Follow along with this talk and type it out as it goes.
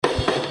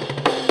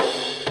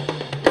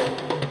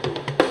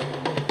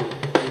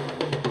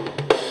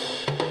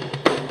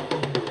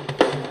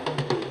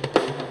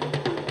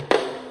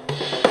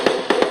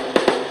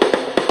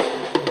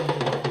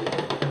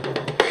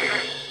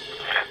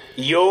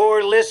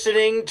You're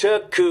listening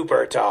to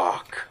Cooper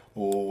Talk.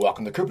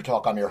 Welcome to Cooper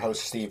Talk. I'm your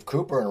host, Steve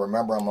Cooper, and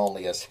remember, I'm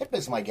only as hip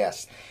as my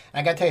guest.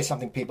 And I got to tell you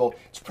something, people.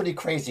 It's pretty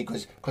crazy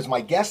because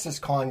my guest is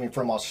calling me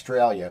from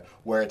Australia,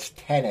 where it's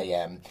 10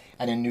 a.m.,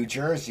 and in New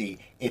Jersey,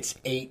 it's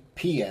 8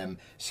 p.m.,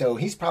 so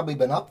he's probably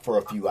been up for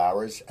a few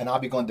hours, and I'll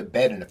be going to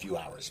bed in a few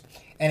hours.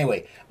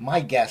 Anyway, my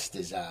guest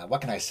is, what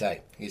can I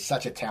say? He's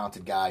such a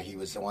talented guy. He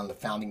was one of the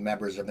founding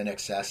members of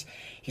INXS.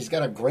 He's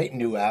got a great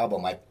new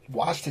album. I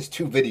watched his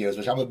 2 videos,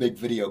 which I'm a big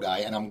video guy,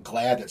 and I'm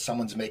glad that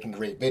someone's making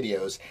great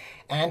videos.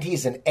 And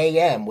he's an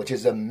AM, which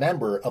is a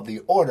member of the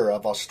Order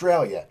of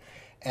Australia.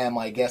 And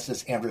my guest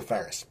is Andrew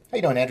Farriss. How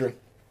you doing, Andrew?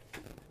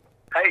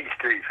 Hey,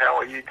 Steve. How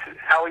are you?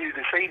 How are you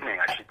this evening?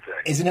 I should say.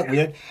 Isn't it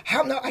weird?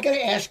 Now I got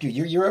to ask you.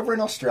 You're over in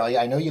Australia.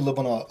 I know you live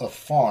on a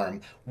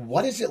farm.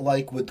 What is it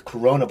like with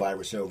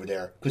coronavirus over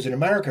there? Because in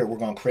America we're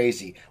going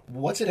crazy.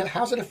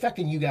 How's it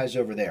affecting you guys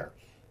over there?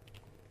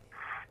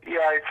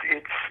 Yeah, it's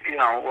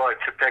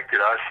it's affected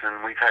us,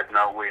 and we've had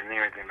nowhere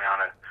near the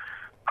amount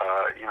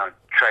of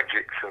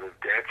tragic sort of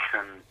deaths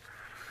and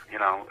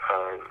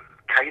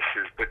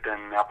cases. But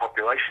then our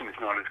population is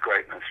not as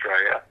great in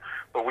Australia.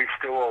 But we've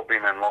still all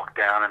been in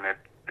lockdown, and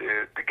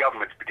the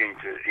government's beginning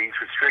to ease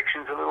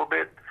restrictions a little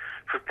bit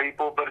for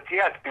people. But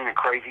it's been a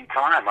crazy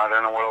time. I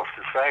don't know what else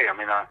to say. I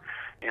mean,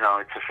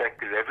 it's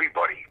affected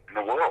everybody in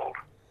the world.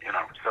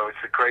 So it's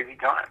a crazy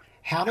time.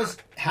 How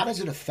does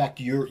it affect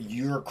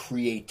your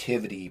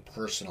creativity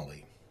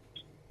personally?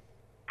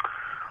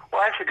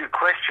 Well, that's a good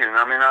question.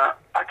 I mean,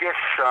 I guess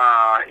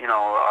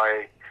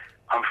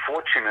I'm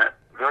fortunate,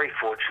 very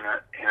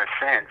fortunate in a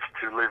sense,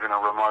 to live in a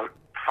remote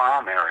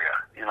farm area.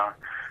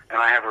 And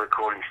I have a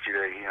recording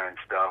studio here and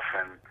stuff,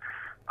 and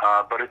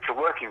but it's a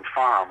working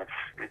farm.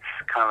 It's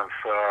kind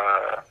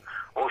of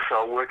also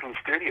a working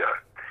studio,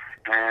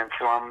 and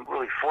so I'm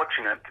really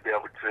fortunate to be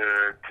able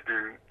to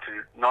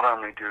not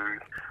only do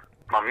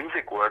my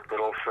music work, but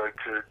also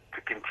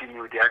to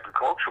continue with the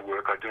agricultural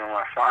work I do on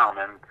my farm,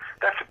 and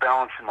that's a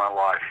balance in my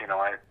life.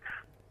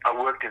 I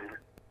worked in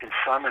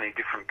so many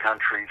different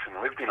countries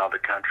and lived in other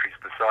countries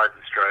besides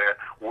Australia.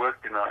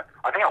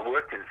 I think I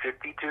worked in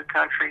 52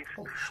 countries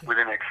with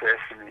INXS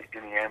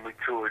in the end. We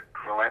toured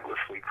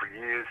relentlessly for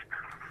years.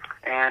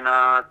 And,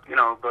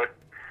 but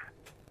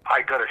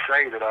I got to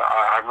say that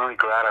I'm really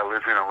glad I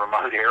live in a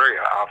remote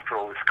area after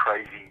all this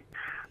crazy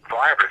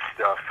virus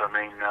stuff. I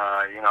mean,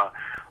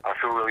 I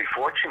feel really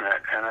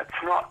fortunate, and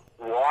it's not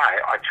why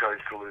I chose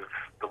to live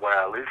the way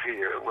I live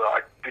here. Well,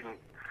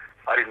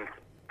 I didn't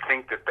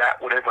think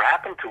that would ever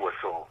happen to us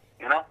all,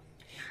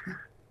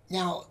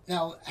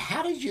 Now,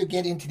 how did you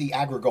get into the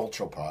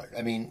agricultural part?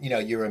 I mean,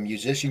 you're a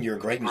musician, you're a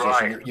great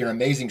musician, Right. you're an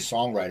amazing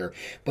songwriter,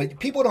 but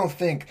people don't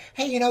think,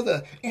 hey,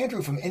 the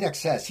Andrew from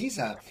INXS,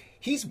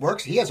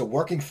 he has a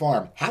working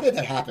farm. How did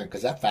that happen?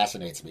 Because that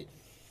fascinates me.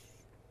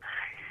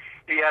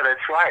 Yeah,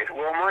 that's right.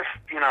 Well,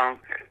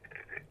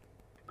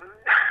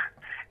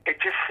 it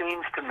just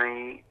seems to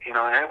me,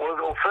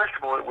 well, first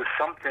of all, it was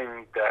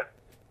something that,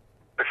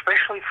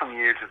 especially from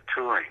years of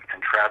touring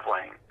and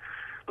traveling,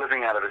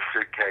 living out of a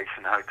suitcase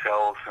in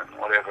hotels and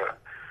whatever,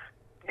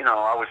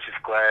 I was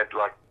just glad,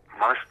 like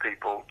most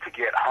people, to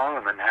get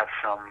home and have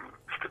some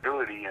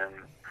stability and,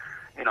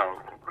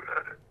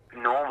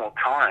 normal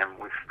time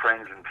with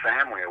friends and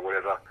family or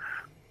whatever.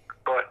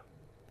 But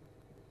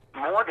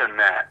more than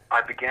that,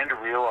 I began to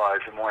realize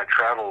the more I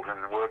traveled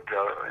and worked,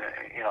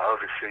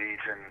 overseas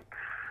and,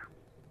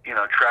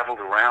 traveled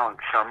around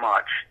so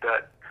much,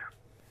 that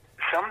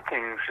some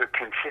things are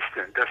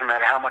consistent. Doesn't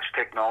matter how much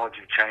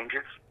technology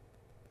changes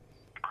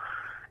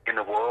in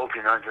the world,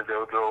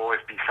 there'll always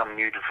be some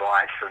new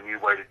device or new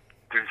way to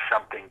do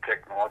something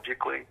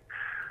technologically.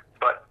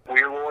 But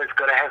we've always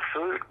got to have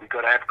food. We've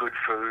got to have good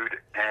food,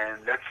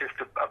 and that's just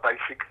a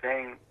basic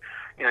thing.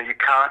 You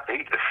can't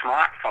eat a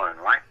smartphone,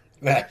 right?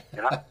 Right.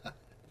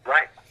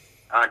 Right.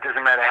 It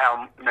doesn't matter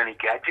how many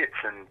gadgets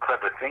and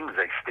clever things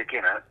they stick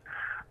in it.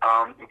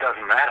 It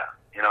doesn't matter,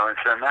 and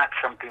so that's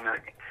something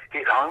that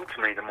hit home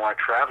to me the more I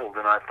traveled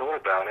and I thought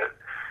about it.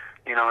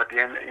 At the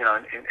end,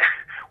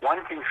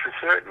 one thing's for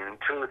certain, in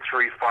 2 or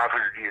 3,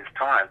 500 years'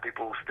 time,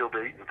 people will still be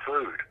eating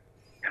food,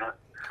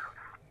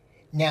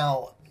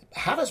 Now,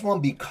 how does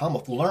one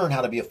learn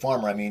how to be a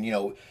farmer? I mean,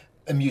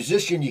 a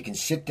musician, you can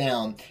sit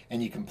down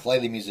and you can play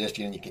the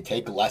musician and you can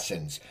take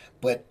lessons,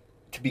 but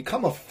to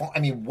become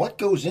what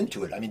goes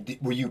into it? I mean,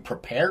 were you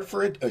prepared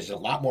for it? Is it a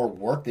lot more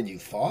work than you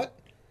thought?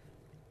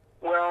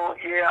 Well,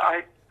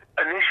 yeah,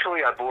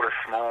 initially I bought a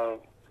small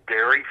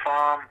dairy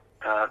farm,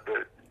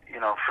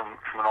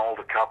 from an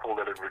older couple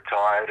that had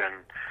retired, and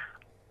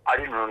I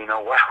didn't really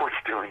know what I was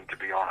doing, to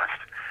be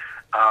honest.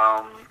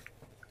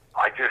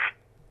 I just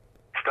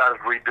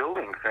started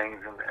rebuilding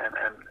things,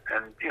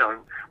 and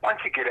once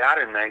you get out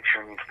in nature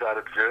and you start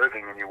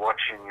observing and you're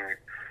watching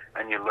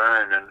and you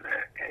learn, and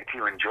if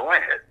you enjoy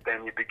it,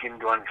 then you begin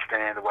to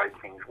understand the way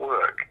things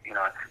work.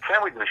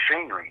 Same with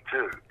machinery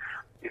too.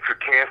 If you're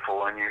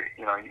careful and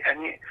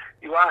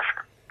you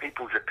ask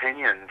people's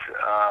opinions,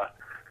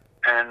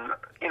 and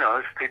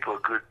if people are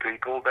good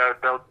people,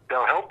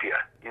 they'll help you.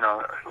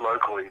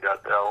 Locally,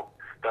 they'll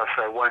they'll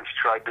say, why don't you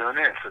try doing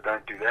this, or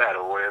don't do that,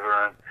 or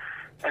whatever.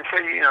 And so,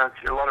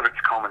 a lot of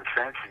it's common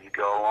sense as you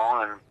go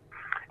along.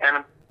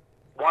 And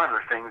one of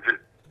the things that,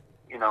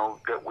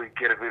 that we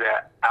get a bit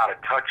out of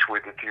touch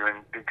with if you're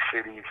in big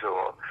cities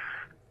or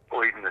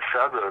even the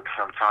suburbs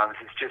sometimes,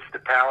 is just the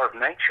power of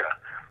nature.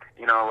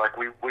 Like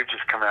we've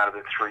just come out of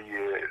the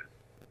 3-year,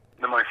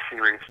 the most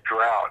serious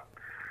drought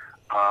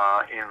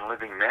in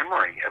living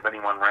memory of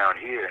anyone around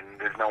here, and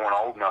there's no one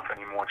old enough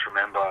anymore to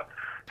remember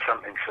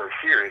something so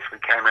serious. We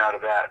came out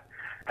of that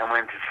and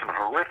went to some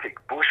horrific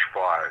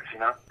bushfires,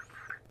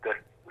 that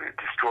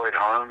destroyed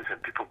homes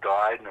and people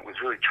died, and it was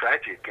really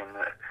tragic. And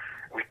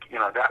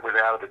that was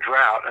out of the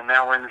drought, and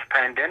now we're in this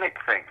pandemic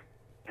thing,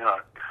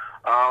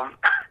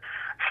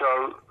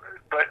 So,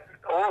 but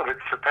all of it's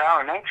the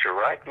power of nature,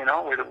 right?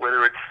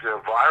 Whether it's a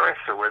virus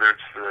or whether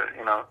it's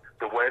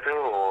the weather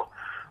or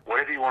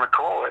whatever you want to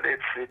call it,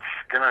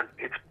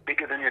 it's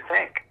bigger than you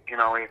think,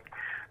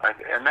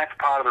 and that's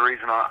part of the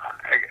reason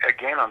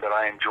that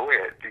I enjoy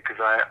it, because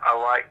I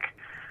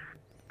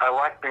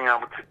like being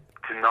able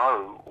to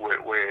know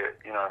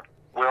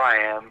where I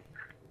am,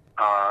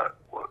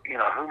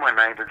 who my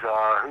neighbors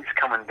are, who's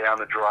coming down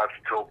the drive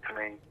to talk to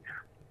me,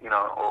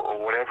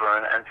 or whatever,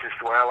 and it's just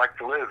the way I like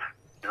to live,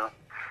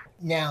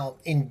 Now,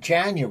 in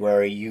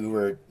January, you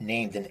were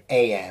named an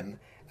AM,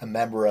 a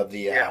member of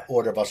the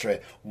Order of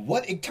Australia.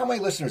 Tell my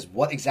listeners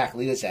what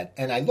exactly is that?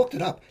 And I looked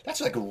it up. That's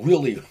like a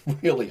really,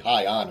 really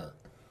high honor.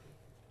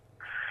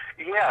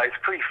 Yeah, it's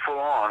pretty full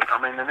on.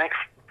 I mean, the next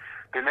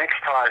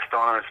highest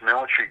honor is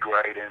military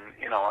grade,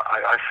 and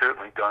I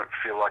certainly don't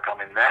feel like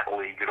I'm in that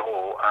league at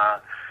all.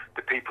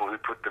 The people who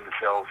put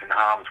themselves in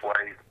harm's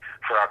way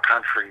for our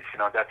countries,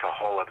 that's a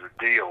whole other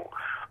deal.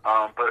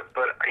 But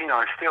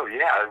still,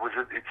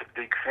 it's a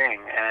big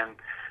thing, and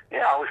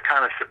I was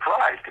kind of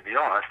surprised, to be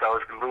honest. I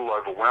was a little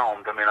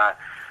overwhelmed. I mean, I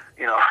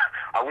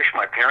wish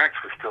my parents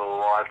were still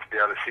alive to be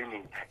able to see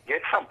me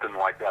get something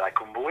like that. I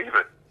couldn't believe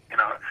it,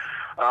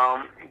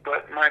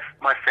 But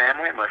my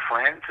family and my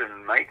friends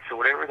and mates or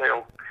whatever,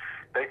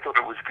 they thought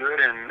it was good,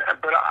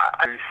 but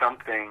I do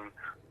something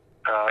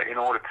in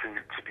order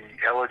to be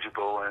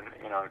eligible, and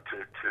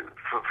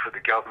for the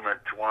government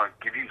to want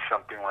to give you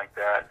something like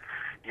that.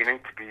 You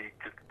need to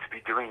be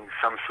doing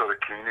some sort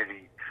of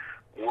community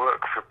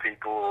work for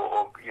people,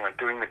 or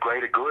doing the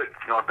greater good.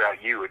 It's not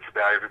about you; it's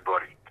about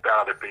everybody. It's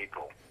about other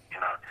people,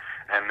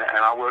 And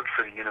I worked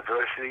for the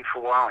university for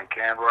a while in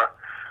Canberra.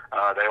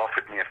 They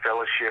offered me a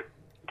fellowship,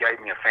 gave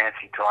me a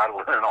fancy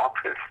title in an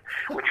office,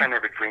 which I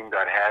never dreamed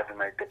I'd have, and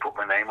they put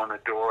my name on the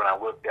door, and I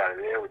worked out of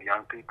there with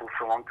young people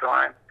for a long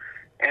time.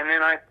 And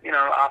then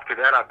after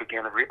that, I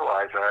began to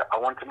realize I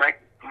want to make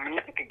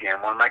music again.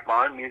 I want to make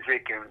my own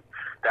music, and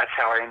that's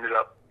how I ended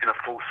up in a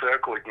full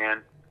circle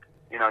again,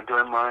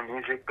 doing my own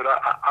music. But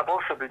I've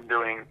also been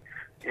doing,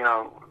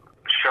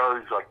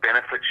 shows like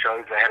benefit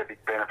shows. I had a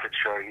big benefit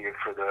show here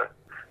for the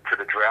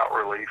drought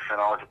relief, and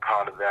I was a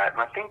part of that.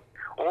 And I think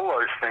all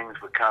those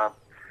things were kind of,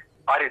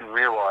 I didn't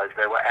realize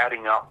they were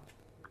adding up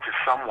to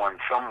someone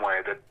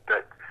somewhere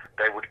that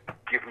they would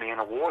give me an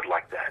award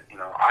like that.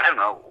 I don't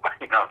know.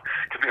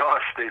 To be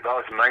honest, Steve, I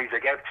was amazed they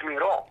gave it to me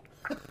at all.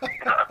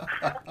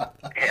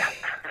 Yeah.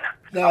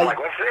 No, I'm like,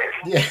 what's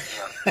this?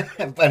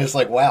 Yeah. But it's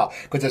like, wow.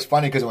 Because it's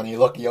funny, because when I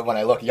look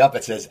you up,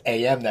 it says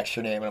AM next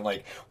to your name. And I'm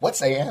like,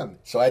 what's AM?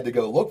 So I had to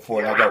go look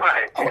for it. And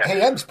I go,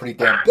 AM's pretty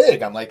damn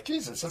big. I'm like,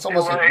 Jesus, that's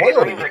almost like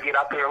royalty. It means I get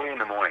up early in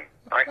the morning,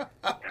 right?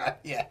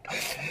 Yeah.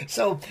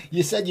 So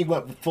you said you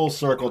went full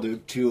circle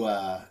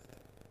to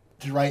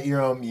write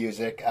your own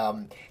music.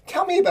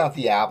 Tell me about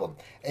the album.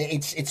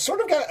 It's sort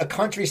of got a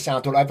country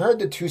sound to it. I've heard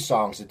the 2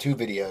 songs, the 2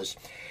 videos.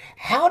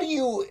 How do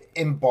you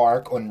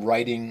embark on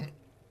writing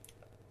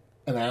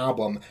an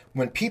album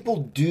when people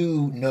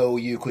do know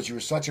you, because you're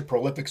such a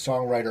prolific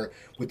songwriter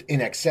with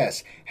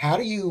INXS? How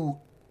do you,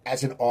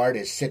 as an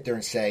artist, sit there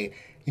and say,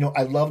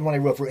 I loved when I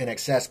wrote for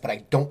INXS, but I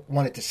don't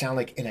want it to sound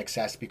like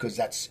INXS because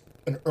that's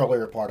an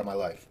earlier part of my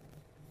life?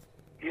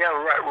 Yeah,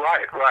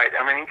 right.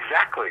 I mean,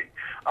 exactly.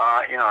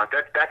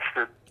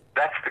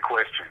 That's the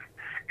question,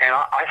 and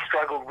I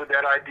struggled with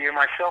that idea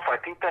myself. I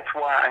think that's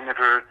why I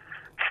never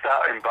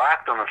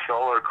embarked on a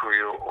solo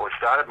career or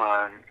started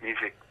my own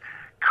music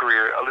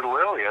career a little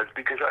earlier, is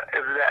because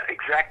of that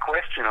exact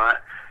question.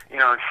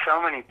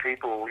 So many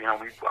people, we had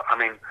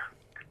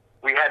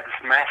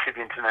this massive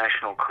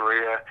international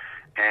career,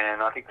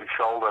 and I think we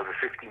sold over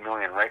 50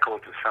 million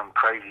records, or some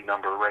crazy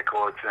number of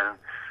records, and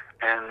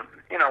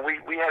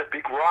we had a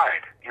big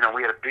ride.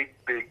 We had a big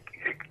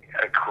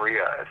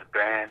career as a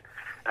band,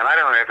 and I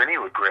don't have any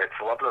regrets.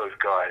 I love those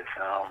guys.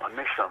 I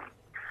miss them.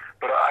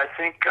 But I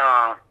think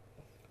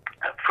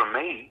for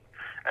me,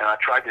 and I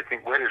tried to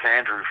think, where does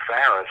Andrew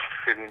Farriss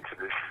fit into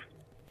this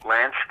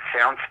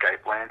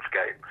soundscape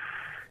landscape?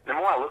 The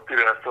more I looked at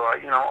it, I thought,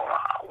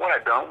 what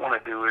I don't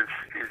want to do is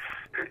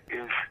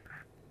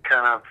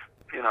kind of,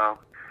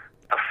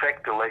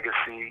 affect the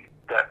legacy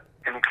that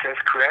INXS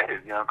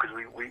created, because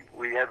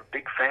we have a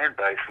big fan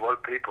base. A lot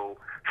of people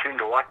seem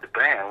to like the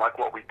band, like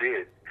what we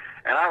did.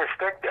 And I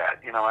respect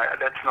that.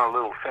 That's no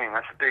little thing.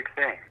 That's a big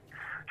thing.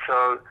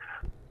 So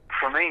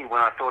for me, when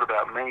I thought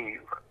about me,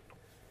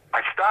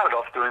 I started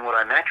off doing what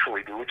I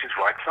naturally do, which is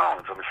write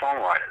songs. I'm a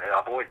songwriter.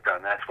 I've always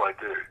done that. That's what I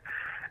do.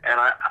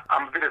 And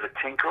I'm a bit of a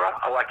tinkerer.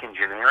 I like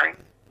engineering,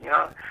 you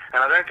know.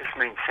 And I don't just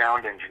mean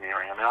sound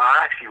engineering. I mean, I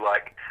actually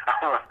like,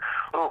 I'm a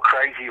little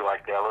crazy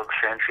like that, a little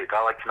eccentric.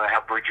 I like to know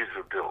how bridges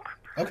are built.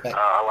 Okay.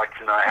 I like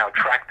to know how a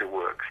tractor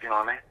works, you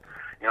know what I mean?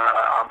 You know,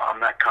 I'm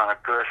that kind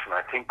of person.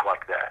 I think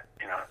like that,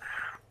 you know.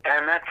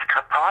 And that's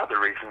part of the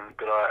reason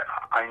that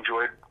I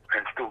enjoyed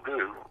and still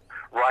do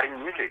writing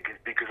music, is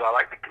because I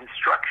like the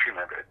construction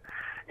of it.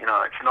 You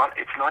know, it's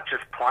not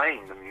just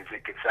playing the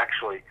music, it's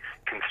actually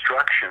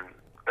construction.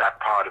 That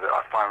part of it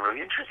I find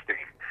really interesting,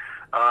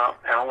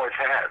 and always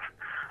have.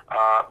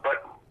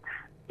 But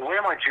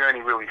where my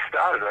journey really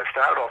started, I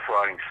started off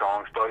writing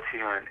songs both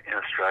here in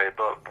Australia,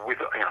 but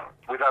with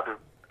other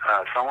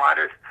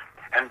songwriters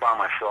and by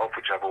myself,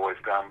 which I've always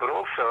done. But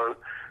also,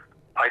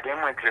 I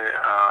then went to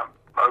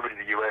over to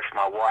the US.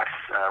 My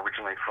wife's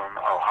originally from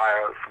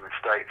Ohio, from the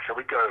States, so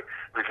we go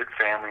visit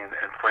family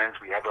and friends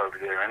we have over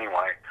there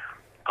anyway.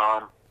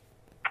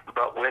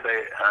 But where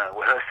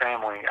her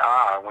family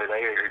are, where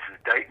they are, is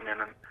Dayton in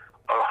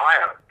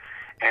Ohio.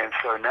 And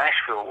so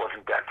Nashville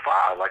wasn't that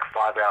far, like a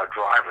 5-hour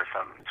drive or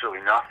something. It's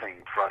really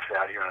nothing for us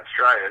out here in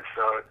Australia.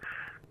 So,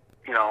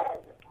 you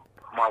know,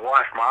 my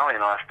wife Marley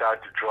and I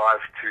started to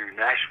drive to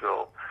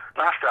Nashville,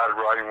 and I started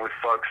writing with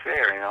folks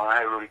there. You know, I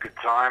had a really good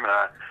time.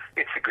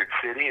 It's a good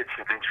city. It's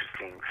an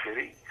interesting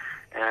city,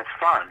 and it's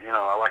fun. You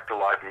know, I like the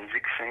live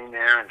music scene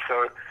there, and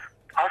so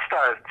I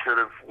started sort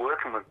of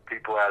working with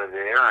people out of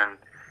there. And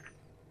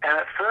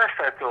at first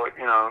I thought,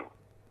 you know,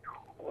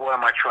 what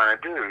am I trying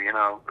to do? You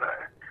know,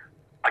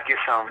 I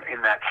guess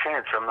in that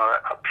sense, I'm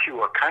not a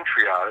pure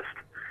country artist,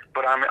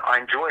 but I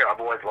enjoy it. I've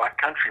always liked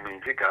country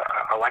music.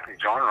 I like the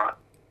genre.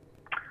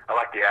 I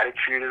like the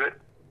attitude of it,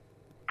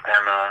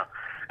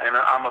 and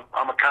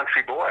I'm a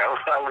country boy.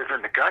 I live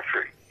in the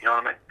country. You know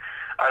what I mean?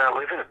 I don't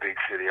live in a big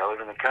city. I live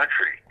in the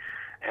country,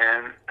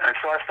 and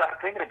so I started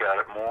thinking about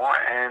it more.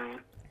 And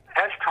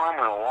as time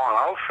went along,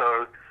 I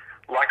also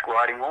liked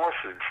riding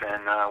horses,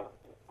 and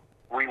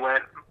we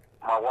went.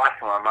 My wife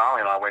and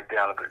Marley and I went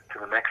down to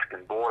the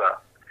Mexican border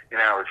in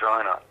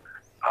Arizona,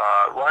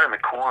 right in the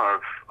corner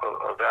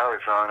of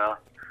Arizona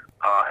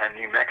and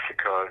New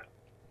Mexico,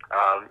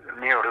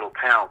 near a little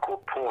town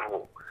called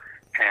Portal,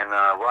 and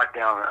right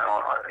down,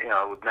 you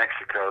know, with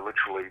Mexico,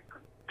 literally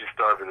just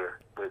over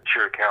the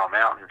Chiricahua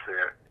Mountains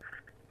there.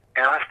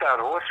 And I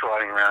started horse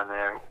riding around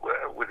there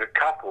with a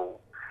couple.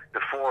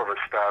 The four of us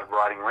started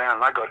riding around,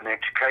 and I got an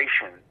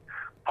education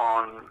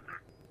on,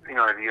 you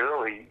know, the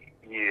early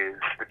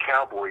years, the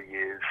cowboy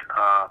years,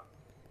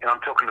 and I'm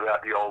talking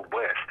about the Old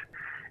West.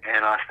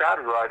 And I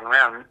started riding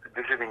around,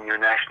 visiting your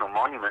national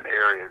monument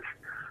areas.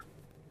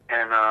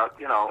 And,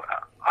 you know,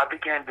 I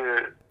began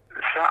to,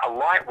 a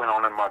light went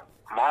on in my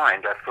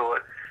mind. I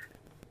thought,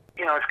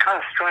 you know, it's kind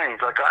of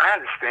strange. Like, I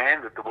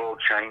understand that the world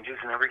changes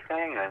and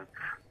everything, and,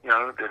 you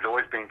know, there's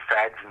always been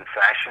fads and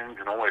fashions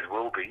and always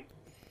will be.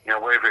 You know,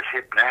 wherever it's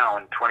hip now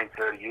in 20,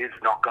 30 years,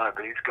 it's not going to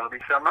be. It's going to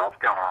be something else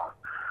going on.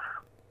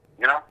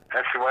 You know,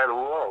 that's the way of the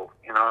world,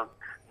 you know.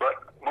 But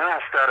when I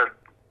started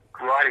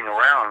riding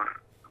around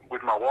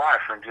with my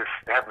wife and just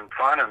having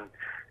fun and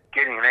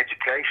getting an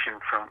education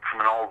from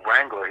an old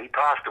wrangler, he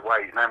passed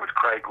away. His name was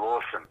Craig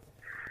Lawson.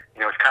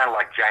 You know, it's kind of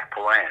like Jack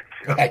Palance,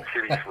 you know,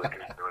 city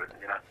slickers do it,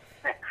 you know.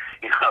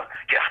 You know,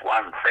 just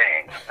one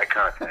thing, that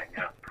kind of thing,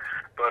 you know.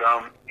 But,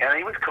 and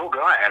he was a cool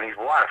guy, and his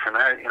wife, and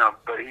you know,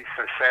 but he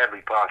so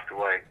sadly passed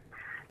away.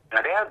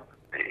 Now,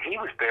 he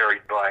was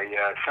buried by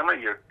some of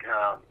your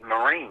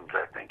Marines,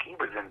 I think.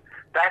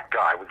 That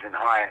guy was in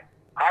high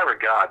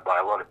regard by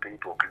a lot of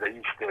people, because they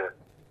used to,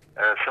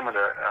 some of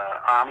the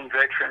Army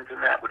veterans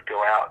and that would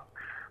go out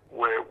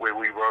where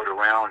we rode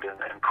around,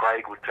 and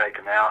Craig would take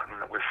them out,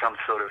 and it was some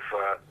sort of,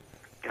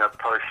 you know,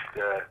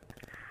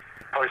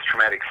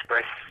 post-traumatic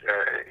stress,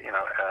 you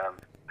know,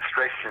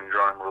 stress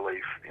syndrome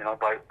relief, you know,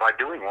 by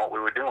doing what we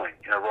were doing,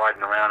 you know,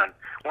 riding around. And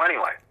well,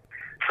 anyway,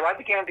 so I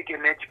began to get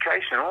an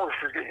education. All this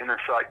is in this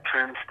like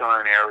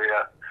Tombstone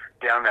area,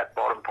 down that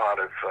bottom part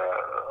of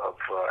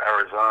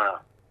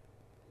Arizona.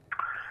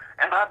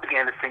 And I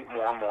began to think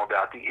more and more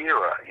about the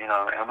era, you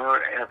know, and we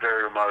were in a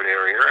very remote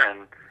area,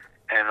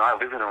 and I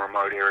live in a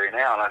remote area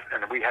now,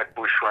 and we had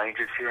bush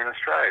rangers here in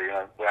Australia, you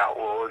know,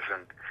 outlaws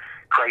and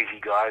crazy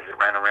guys that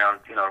ran around,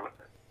 you know,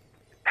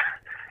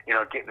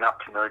 getting up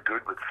to no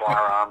good with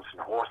firearms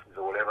and horses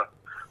or whatever.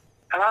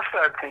 And I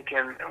started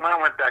thinking, when I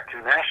went back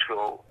to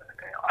Nashville,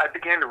 I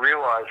began to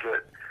realize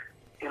that,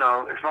 you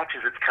know, as much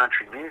as it's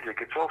country music,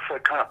 it's also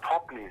kind of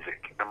pop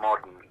music, the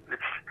modern.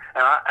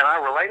 And I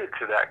related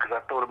to that because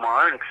I thought of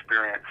my own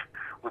experience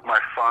with my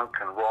funk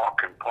and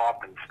rock and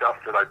pop and stuff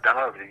that I've done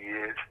over the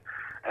years,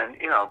 and,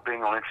 you know,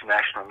 being on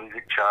international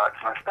music charts.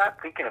 And I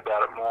started thinking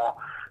about it more,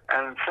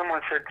 and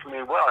someone said to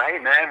me, well, hey,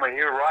 man, we're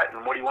here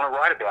writing. What do you want to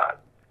write about?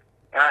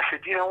 And I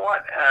said, you know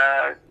what?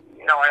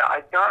 You know,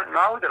 I don't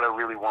know that I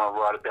really want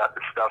to write about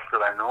the stuff that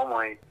I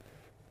normally,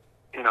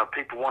 you know,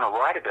 people want to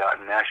write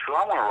about in Nashville.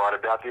 I want to write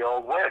about the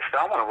Old West.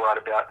 I want to write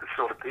about the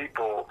sort of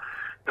people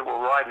that were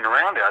riding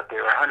around out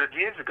there 100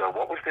 years ago.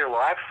 What was their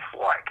life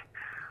like?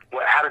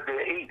 How did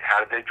they eat? How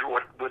did they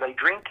what were they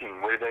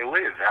drinking? Where did they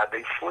live? How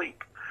did they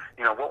sleep?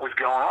 What was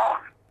going on?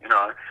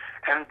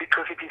 And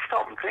because if you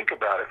stop and think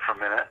about it for a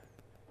minute,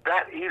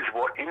 that is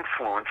what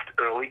influenced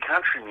early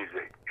country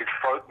music. It's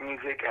folk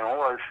music and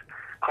all those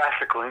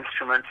classical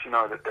instruments,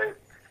 that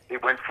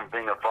it went from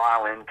being a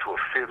violin to a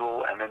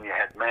fiddle, and then you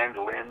had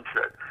mandolins.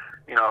 That,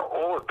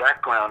 all the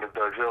background of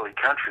those early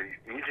country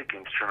music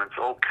instruments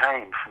all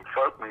came from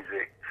folk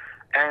music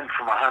and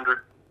from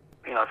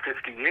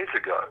 50 years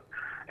ago.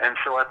 And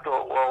so I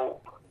thought,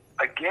 well,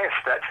 I guess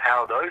that's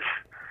how those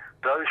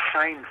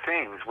same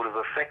things would have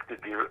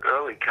affected the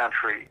early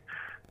country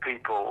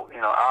people,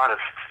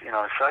 artists,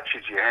 such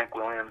as your Hank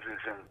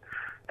Williamses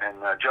and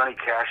Johnny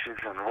Cashes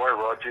and Roy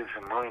Rogers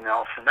and Willie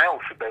Nelson. They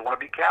all said they want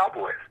to be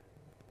cowboys.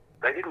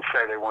 They didn't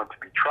say they wanted to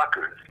be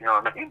truckers. You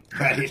know what I mean?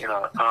 Right.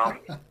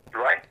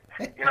 Right?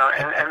 And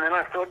then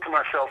I thought to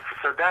myself,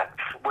 so that's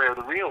where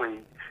the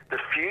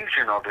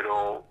fusion of it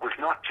all was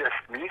not just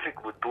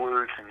music with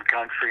blues and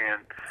country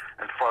and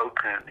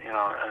folk and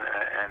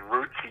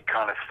rootsy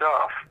kind of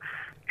stuff.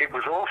 It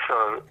was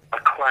also a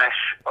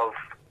clash of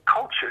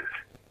cultures.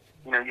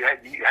 You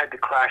had the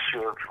clash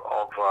of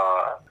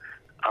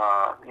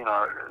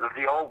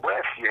the Old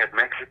West. You had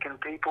Mexican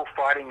people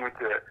fighting with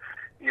the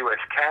U.S.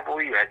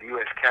 cavalry. You had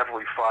U.S.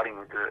 cavalry fighting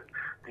with the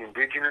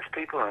indigenous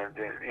people and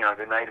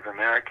the Native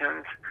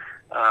Americans.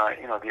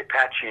 The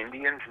Apache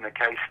Indians in the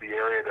case of the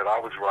area that I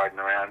was riding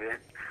around in.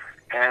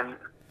 And,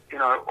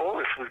 all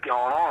this was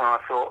going on, and I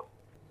thought,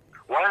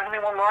 why doesn't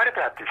anyone write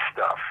about this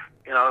stuff?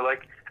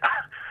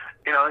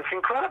 It's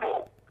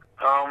incredible.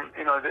 And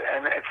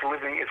it's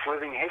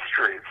living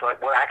history. It's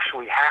like what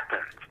actually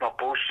happened. It's not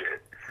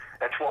bullshit.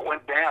 That's what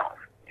went down,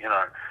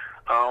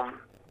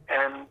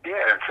 And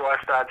so I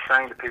started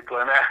saying to people,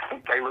 and I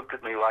think they looked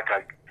at me like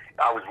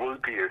I was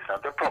loopy or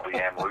something. I probably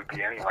am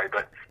loopy anyway,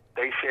 but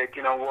they said,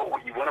 you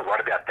want to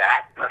write about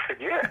that? And I said,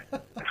 yeah,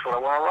 that's what I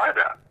want to write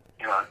about,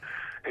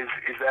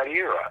 is that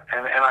era.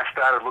 And I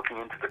started looking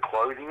into the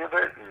clothing of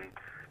it,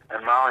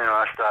 and Marley and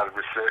I started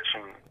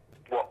researching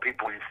what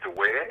people used to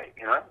wear,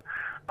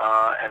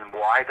 and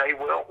why they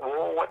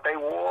wore what they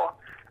wore.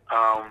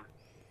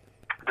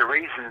 The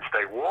reasons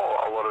they wore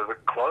a lot of the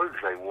clothes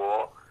they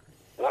wore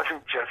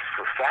wasn't just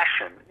for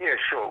fashion. Yeah,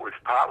 sure, it was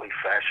partly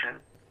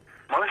fashion.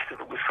 Most of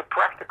it was for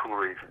practical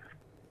reasons.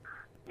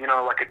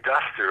 Like a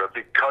duster, a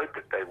big coat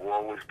that they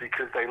wore was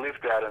because they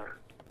lived out in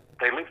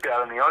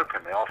the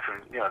open. They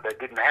often, they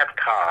didn't have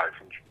cars,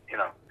 and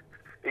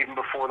even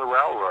before the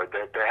railroad,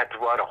 they had to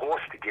ride a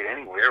horse to get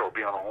anywhere, or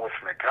be on a horse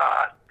in a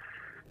cart.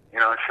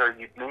 So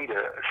you'd need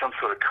some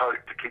sort of coat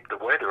to keep the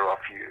weather off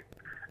you,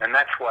 and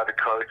that's why the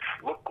coats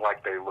look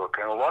like they look.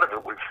 And a lot of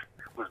it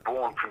was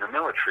born from the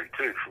military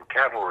too, from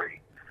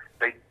cavalry.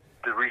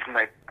 The reason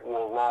they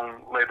wore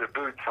long leather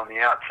boots on the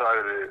outside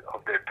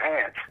of their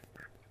pants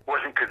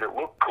wasn't because it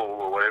looked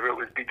cool or whatever. It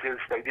was because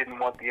they didn't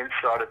want the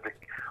inside of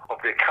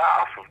their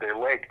calf, of their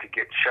leg, to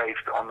get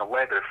chafed on the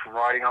leather from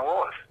riding a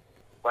horse.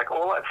 Like,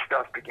 all that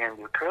stuff began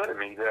to occur to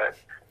me that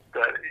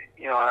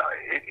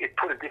it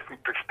put a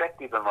different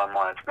perspective in my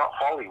mind. It's not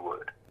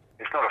Hollywood.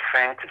 It's not a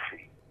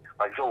fantasy.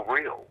 Like, it's all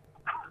real.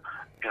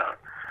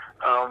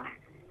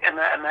 And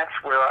that's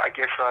where I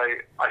guess I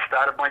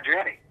started my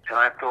journey. And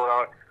I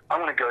thought, I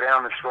want to go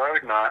down this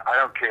road, and I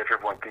don't care if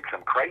everyone thinks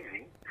I'm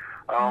crazy,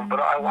 but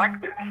I like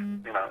this,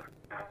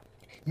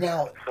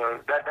 Now, so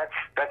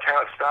that's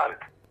how it started.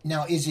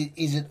 Now, is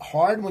it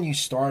hard when you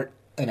start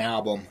an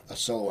album, a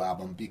solo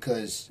album,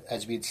 because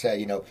as we'd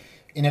say,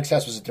 In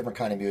Excess was a different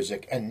kind of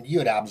music, and you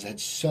had albums that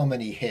had so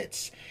many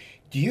hits.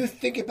 Do you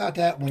think about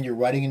that when you're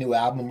writing a new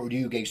album, or do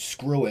you go,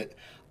 screw it,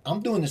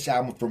 I'm doing this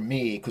album for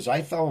me because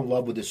I fell in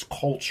love with this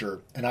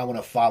culture and I want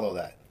to follow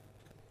that?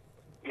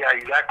 Yeah,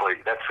 exactly.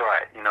 That's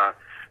right.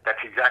 That's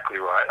exactly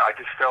right. I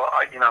just felt,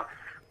 I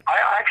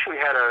actually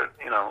had a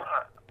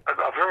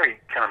very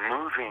kind of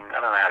moving, I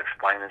don't know how to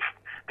explain this.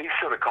 These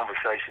sort of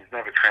conversations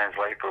never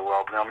translate very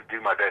well, but I'm going to do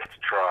my best to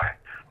try.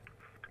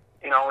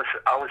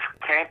 I was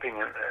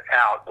camping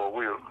out,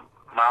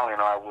 Marley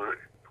and I were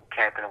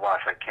camping, when I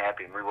say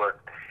camping, we were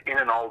in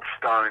an old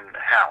stone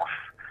house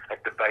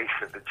at the base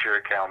of the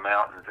Chiricahua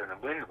Mountains, and the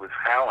wind was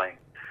howling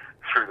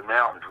through the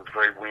mountains. It was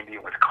very windy,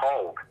 it was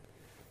cold.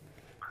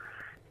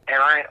 And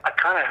I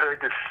kind of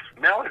heard this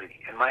melody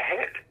in my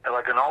head,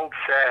 like an old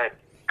sad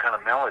kind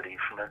of melody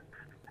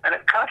and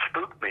it kind of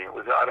spooked me. It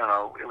was, I don't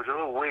know, it was a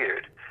little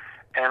weird.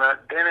 And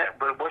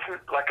but it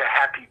wasn't like a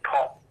happy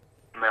pop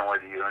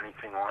melody or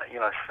anything like,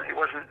 it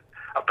wasn't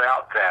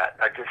about that.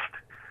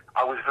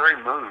 I was very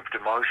moved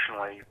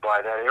emotionally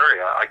by that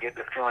area. I get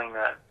the feeling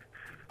that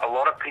a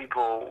lot of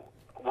people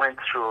went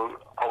through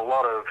a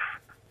lot of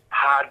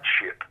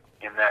hardship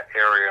in that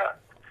area,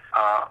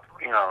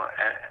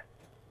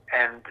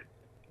 and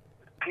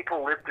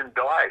people lived and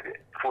died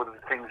for the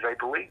things they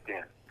believed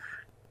in,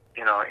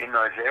 in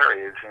those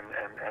areas,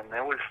 and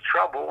there was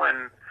trouble,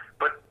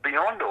 but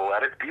beyond all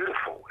that, it's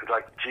beautiful. It's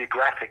like,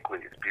 geographically,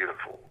 it's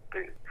beautiful.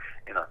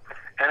 you know.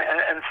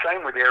 And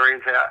same with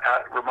areas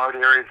out remote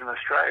areas in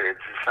Australia. It's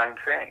the same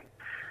thing.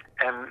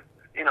 And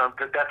you know,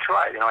 that's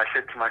right. You know, I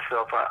said to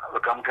myself,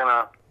 look, I'm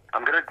gonna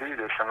do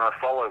this. I'm gonna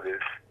follow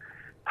this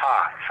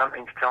path.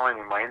 Something's telling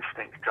me, my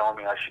instinct's telling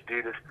me I should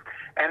do this.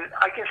 And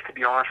I guess, to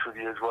be honest with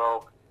you as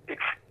well,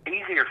 it's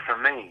easier for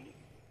me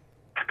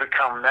to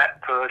become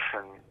that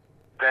person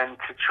than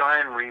to try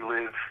and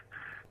relive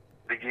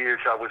the years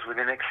I was with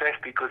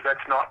INXS, because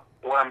that's not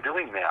what I'm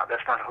doing now.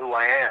 That's not who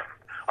I am.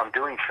 I'm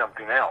doing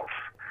something else.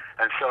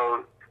 And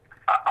so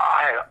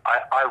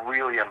I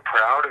really am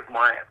proud of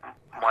my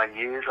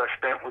years I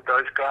spent with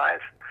those guys.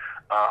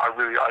 I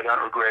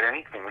don't regret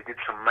anything. We did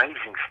some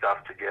amazing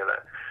stuff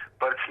together,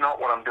 but it's not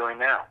what I'm doing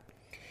now.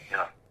 You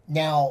know.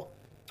 Now,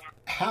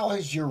 how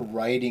has your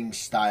writing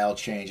style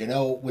changed? I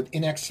know with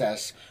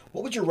INXS,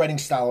 what was your writing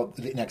style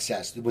with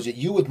INXS? Was it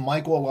you with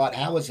Michael a lot?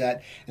 How was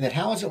that? And then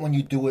how is it when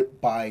you do it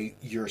by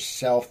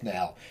yourself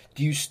now?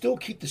 Do you still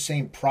keep the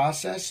same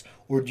process,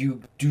 or do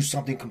you do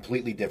something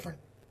completely different?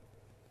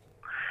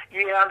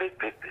 Yeah,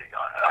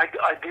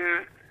 I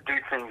do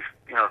things,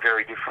 you know,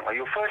 very differently.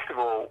 Well, first of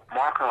all,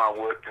 Michael and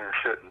I worked in a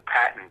certain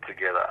pattern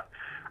together.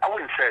 I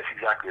wouldn't say it's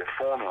exactly a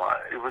formula.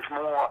 It was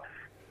more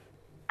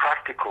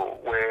practical,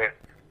 where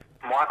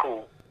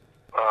Michael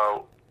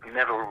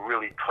never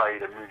really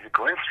played a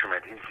musical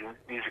instrument. His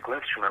musical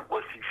instrument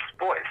was his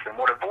voice, and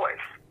what a voice.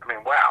 I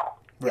mean, wow.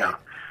 Right. You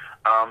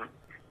know?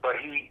 But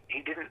he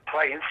didn't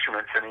play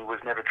instruments, and he was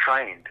never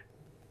trained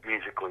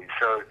musically.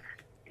 So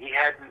he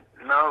had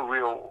no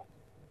real,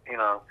 you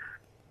know,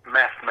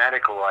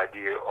 mathematical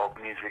idea of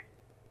music,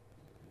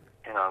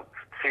 you know,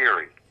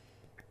 theory.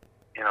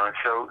 You know, and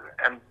so,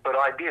 but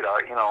I did.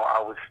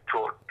 I was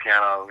taught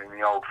piano in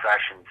the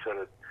old-fashioned sort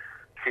of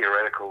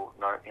theoretical,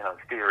 you know,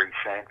 theory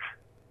sense,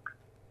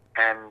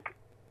 and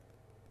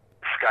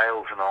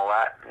scales and all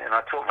that. And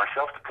I taught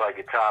myself to play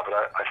guitar, but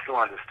I still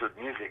understood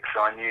music,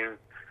 so I knew,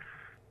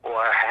 or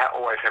I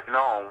always have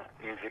known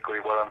musically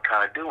what I'm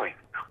kind of doing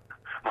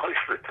most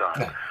of the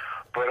time.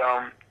 But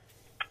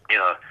you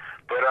know,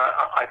 but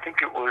I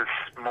think it was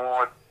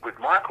more with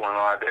Michael and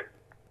I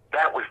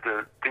that was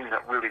the thing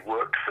that really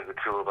worked for the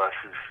two of us.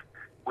 Is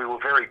we were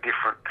very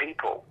different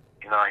people.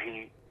 You know,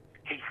 he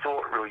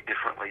thought really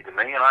differently to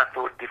me, and I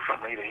thought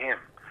differently to him.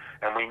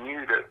 And we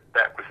knew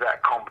that was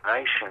that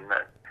combination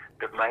that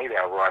made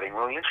our writing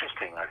really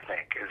interesting, I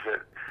think, is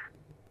that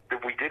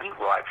we didn't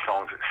write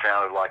songs that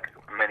sounded like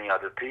many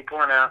other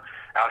people, and our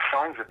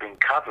songs have been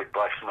covered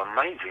by some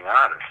amazing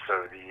artists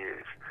over the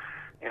years.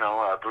 You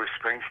know, Bruce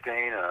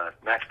Springsteen,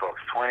 Matchbox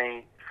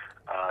 20,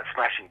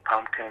 Smashing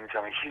Pumpkins,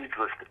 I mean, a huge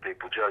list of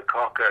people, Joe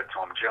Cocker,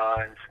 Tom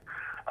Jones,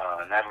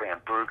 Natalie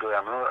Imbruglia,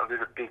 I mean,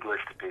 there's a big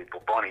list of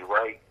people, Bonnie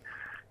Raitt.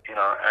 You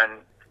know,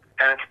 and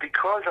it's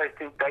because I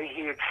think they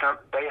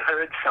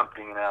heard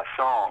something in our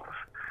songs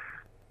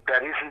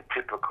that isn't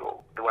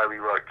typical the way we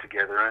wrote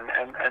together,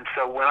 and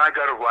so when I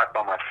go to write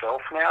by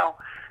myself now,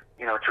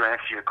 you know, to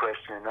answer your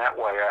question in that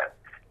way,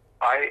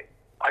 I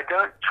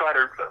don't try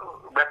to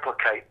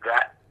replicate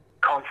that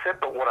concept,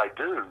 but what I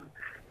do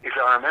is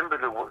I remember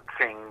the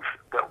things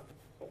that,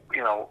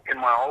 you know, in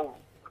my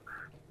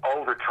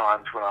older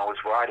times when I was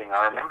writing,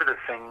 I remember the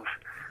things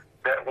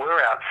that were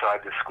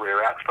outside the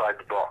square, outside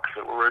the box,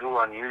 that were a little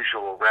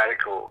unusual or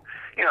radical.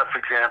 You know, for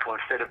example,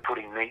 instead of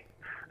putting neat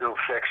little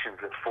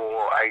sections of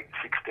 4, 8,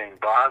 16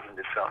 bars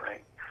into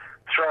something,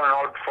 throw an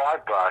odd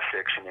 5-bar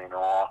section in,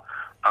 or,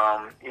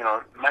 you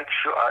know, make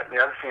sure. The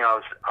other thing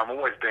I'm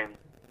always been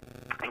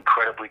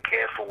incredibly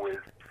careful with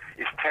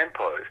is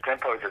tempos.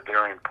 Tempos are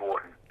very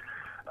important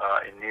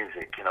in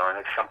music, you know, and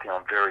it's something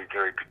I'm very,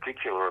 very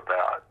particular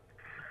about.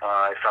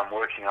 If I'm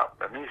working up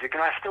the music,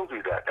 and I still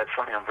do that. That's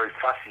something I'm very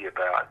fussy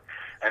about.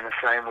 And the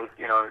same with,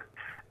 you know,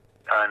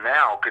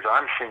 now, because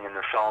I'm singing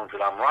the songs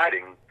that I'm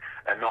writing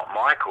and not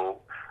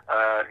Michael,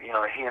 you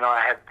know, he and I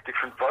have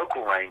different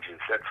vocal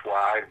ranges. That's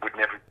why I would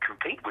never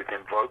compete with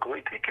him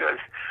vocally, because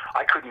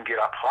I couldn't get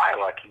up high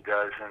like he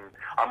does, and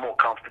I'm more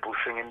comfortable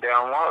singing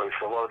down low.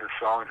 So a lot of the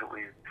songs that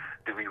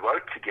we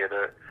wrote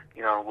together,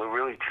 you know, were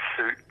really to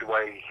suit the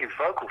way his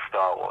vocal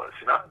style was,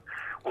 you know.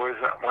 Whereas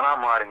when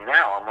I'm writing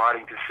now, I'm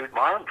writing to suit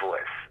my own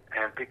voice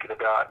and thinking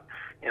about,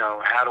 you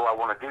know, how do I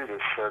want to do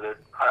this so that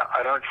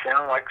I don't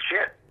sound like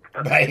shit.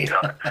 Right. You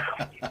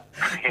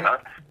know,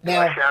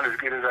 now, I sound as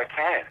good as I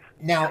can.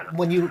 Now,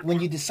 when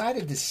you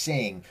decided to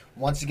sing,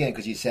 once again,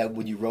 because you said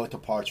when you wrote the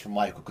parts for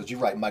Michael, because you're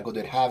right, Michael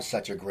did have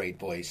such a great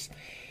voice.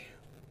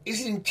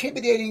 Is it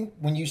intimidating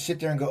when you sit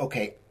there and go,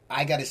 okay,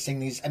 I got to sing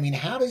these? I mean,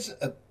 how does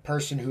a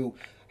person who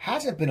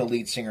hasn't been a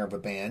lead singer of a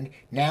band,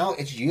 now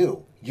it's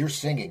you're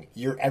singing,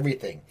 you're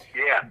everything.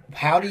 Yeah.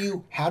 How do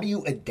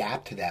you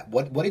adapt to that?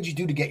 What did you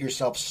do to get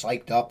yourself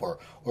psyched up, or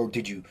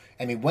did you,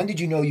 I mean, when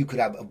did you know you could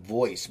have a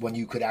voice, when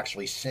you could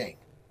actually sing?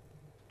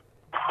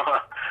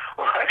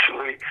 Well,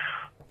 actually,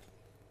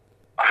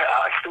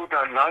 I still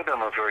don't know that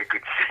I'm a very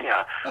good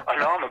singer. I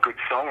know I'm a good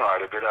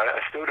songwriter, but I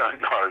still don't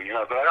know, you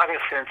know, but I have a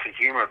sense of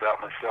humor about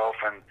myself,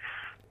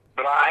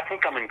 but I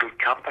think I'm in good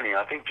company.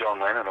 I think John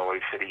Lennon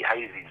always said he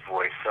hated his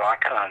voice, so I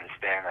can't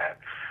understand that.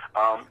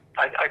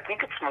 I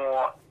think it's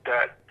more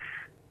that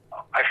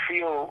I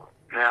feel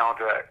now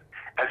that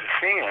as a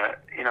singer,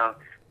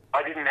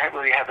 I didn't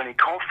really have any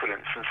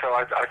confidence, and so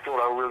I thought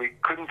I really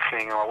couldn't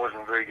sing, or I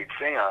wasn't a very good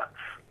singer.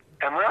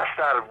 And when I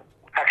started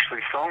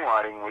actually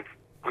songwriting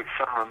with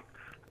some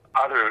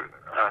other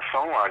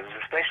songwriters,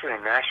 especially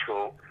in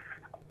Nashville,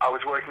 I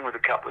was working with a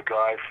couple of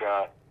guys,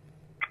 a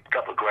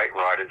couple of great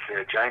writers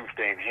there, James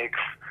Dean Hicks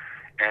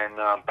and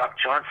Buck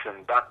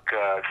Johnson. Buck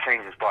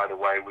sings, by the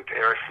way, with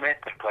Aerosmith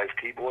and plays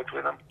keyboards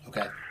with them.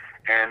 Okay.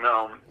 And,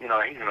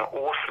 he's an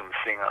awesome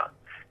singer.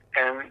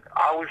 And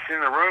I was in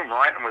the room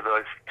writing with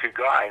those two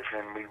guys,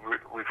 and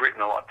we've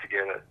written a lot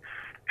together.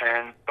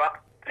 And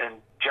Buck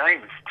and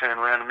James turned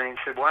around to me and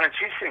said, "Why don't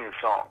you sing a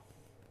song?"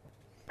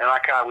 And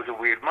it was a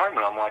weird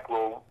moment. I'm like,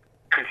 "Well,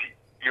 because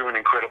you're an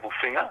incredible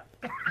singer.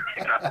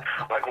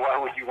 Like, why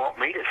would you want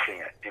me to sing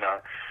it,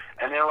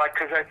 And they're like,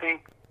 "Because I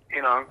think,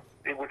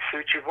 it would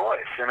suit your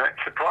voice." And it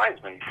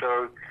surprised me.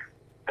 So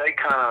they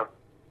kind of,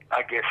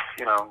 I guess,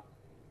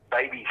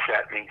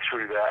 babysat me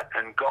through that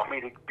and got me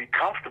to be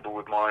comfortable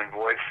with my own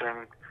voice.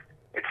 And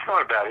it's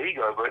not about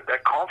ego, but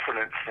that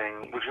confidence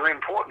thing was really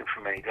important for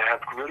me. To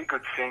have really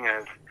good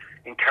singers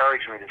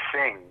encourage me to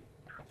sing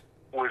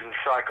was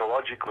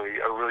psychologically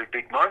a really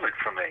big moment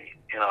for me.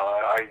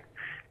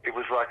 It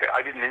was like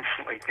I didn't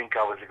instantly think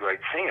I was a great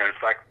singer. In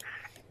fact,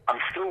 I'm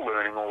still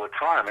learning all the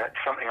time. It's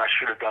something I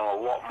should have done a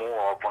lot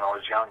more of when I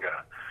was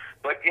younger.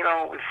 But, it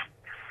was,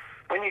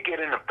 when you get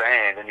in a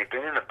band, and you've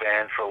been in a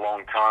band for a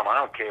long time, I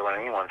don't care what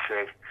anyone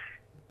says,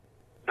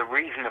 the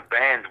reason the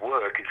bands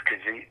work is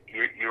because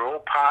you're all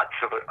parts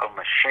of a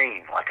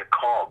machine, like a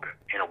cog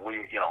in a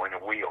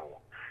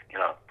wheel,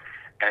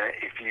 And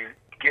if you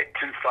get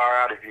too far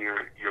out of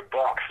your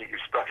box that you're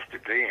supposed to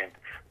be in,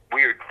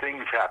 weird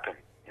things happen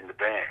in the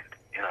band,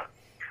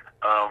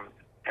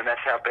 and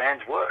that's how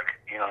bands work,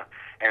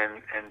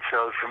 And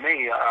so for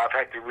me, I've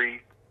had to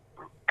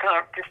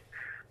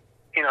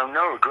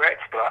no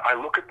regrets, but I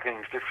look at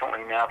things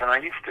differently now than I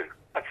used to.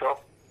 That's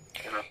all,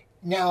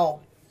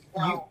 Now,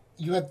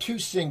 you have 2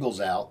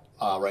 singles out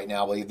right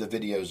now. We have the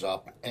videos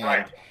up,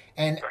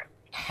 and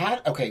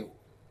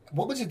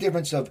what was the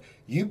difference of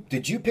you?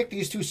 Did you pick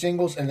these 2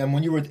 singles, and then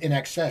when you were in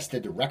Excess,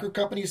 did the record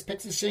companies pick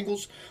the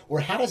singles, or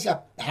how does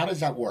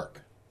that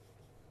work?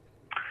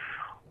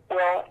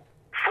 Well,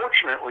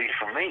 fortunately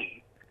for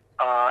me,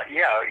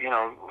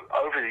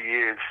 over the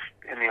years,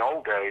 in the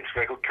old days,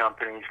 record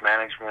companies,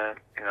 management,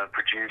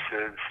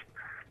 producers,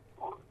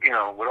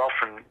 would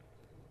often,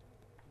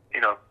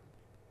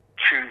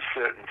 choose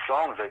certain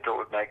songs they thought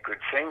would make good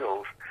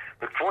singles.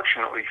 But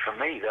fortunately for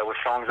me, they were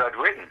songs I'd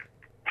written.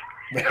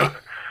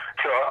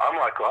 So I'm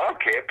like, well, I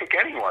don't care, pick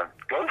anyone,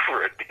 go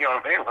for it. You know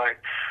what I mean? Like,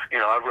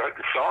 I wrote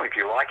the song. If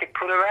you like it,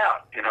 put it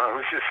out. It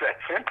was just that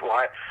simple.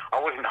 I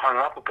wasn't hung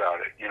up about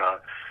it.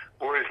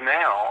 Whereas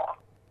now,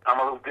 I'm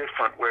a little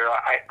different, where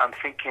I'm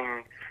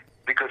thinking,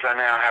 because I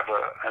now have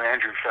an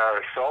Andrew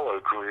Farriss solo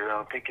career, and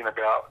I'm thinking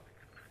about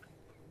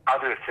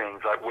other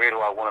things, like where do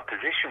I want to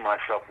position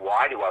myself,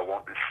 why do I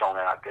want this song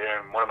out there,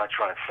 and what am I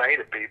trying to say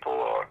to people,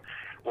 or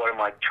what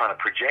am I trying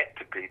to project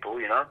to people,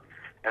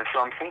 And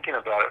so I'm thinking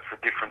about it for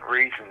different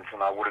reasons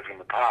than I would have in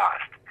the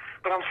past.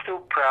 But I'm still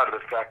proud of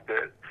the fact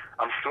that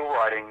I'm still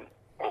writing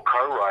or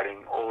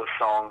co-writing all the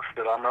songs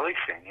that I'm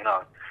releasing,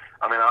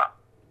 I mean,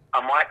 I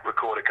might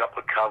record a couple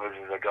of covers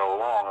as I go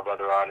along of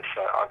other artists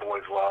I've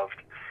always loved,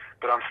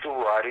 but I'm still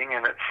writing,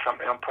 and it's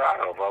something I'm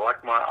proud of. I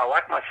like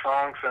my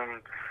songs,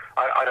 and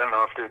I don't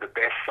know if they're the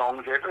best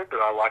songs ever, but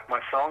I like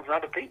my songs, and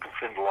other people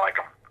seem to like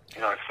them.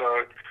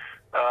 So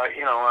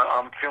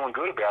I'm feeling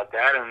good about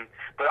that.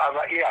 But I've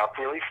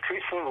released 2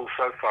 singles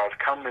so far. It's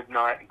 "Come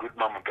Midnight" and "Good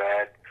Mama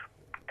Bad,"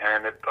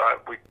 and as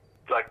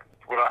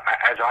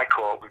I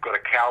call it, we've got a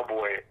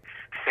cowboy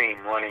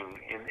theme running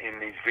in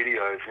these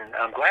videos, and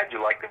I'm glad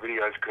you like the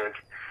videos, because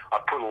I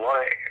put a lot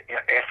of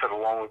effort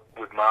along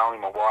with Marley,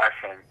 my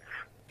wife, and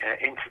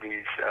into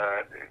these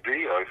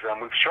videos.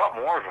 We've shot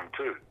more of them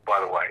too, by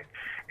the way.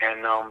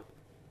 And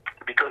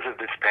because of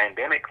this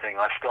pandemic thing,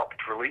 I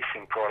stopped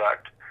releasing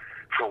product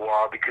for a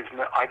while, because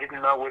I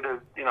didn't know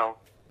whether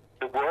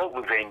the world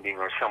was ending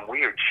or some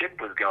weird shit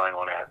was going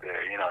on out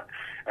there,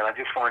 And I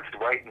just wanted to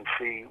wait and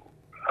see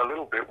a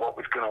little bit what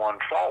was going to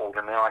unfold,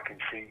 and now I can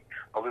see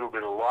a little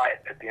bit of light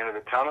at the end of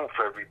the tunnel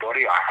for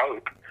everybody. I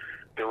hope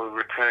that we'll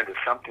return to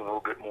something a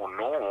little bit more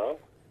normal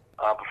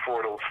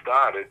before it all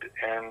started,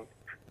 and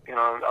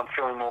I'm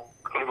feeling a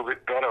little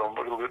bit better, a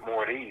little bit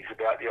more at ease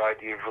about the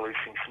idea of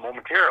releasing some more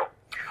material.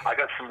 I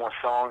got some more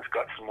songs,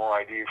 got some more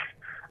ideas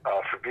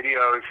for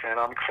videos, and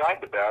I'm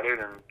excited about it,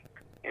 and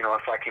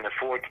if I can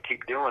afford to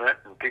keep doing it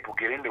and people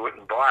get into it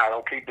and buy it,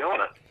 I'll keep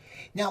doing it.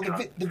 Now,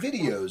 the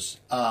videos,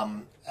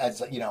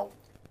 as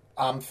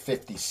I'm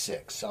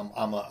 56.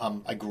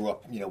 I grew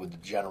up, with the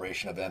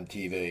generation of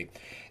MTV,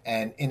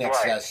 and In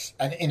Excess.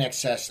 Right. And In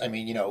Excess, I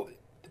mean,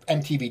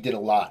 MTV did a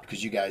lot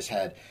because you guys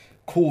had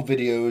cool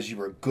videos. You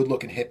were a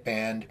good-looking hit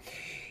band.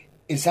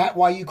 Is that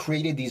why you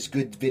created these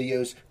good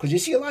videos? Because you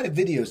see a lot of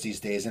videos these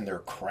days, and they're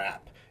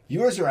crap.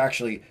 Yours are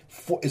actually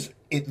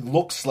it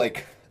looks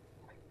like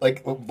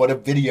like what a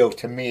video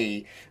to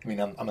me, I mean,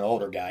 I'm an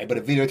older guy, but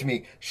a video to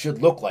me should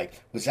look like.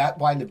 Was that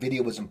why the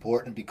video was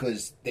important?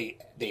 Because they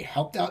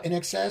helped out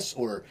INXS,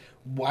 or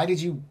why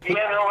did you put...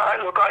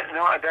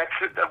 Yeah, that's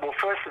it. Well,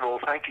 first of all,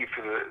 thank you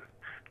for the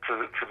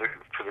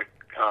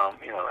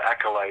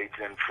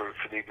accolades and for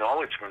the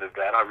acknowledgement of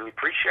that. I really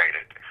appreciate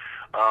it.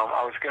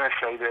 I was going to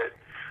say that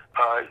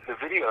the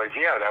videos,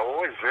 yeah, they were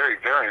always very,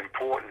 very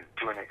important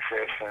to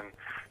INXS, and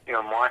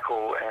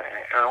Michael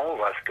and all of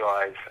us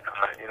guys,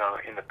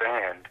 in the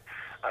band,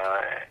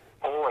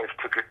 always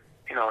took it,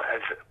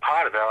 as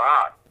part of our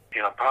art,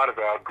 part of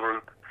our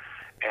group,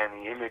 and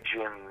the image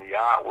and the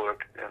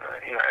artwork, and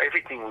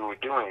everything we were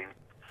doing.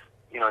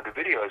 The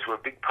videos were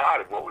a big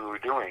part of what we were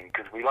doing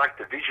because we liked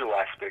the visual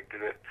aspect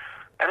of it,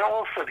 and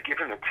also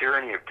given the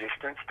tyranny of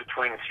distance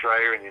between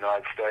Australia and the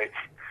United States,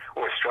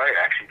 or Australia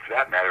actually for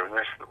that matter, and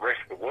the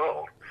rest of the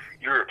world.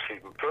 Europe's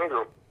even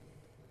further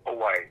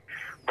away,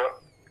 but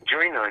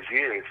during those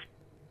years,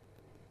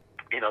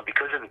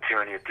 because of the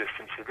tyranny of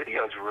distance, the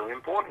videos were really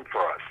important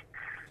for us.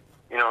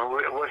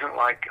 It wasn't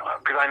like,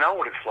 because I know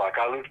what it's like.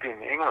 I lived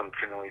in England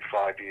for nearly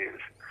 5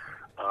 years,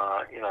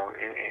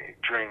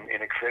 during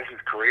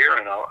INXS's career,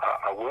 and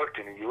I worked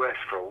in the US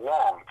for a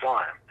long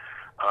time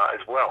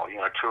as well,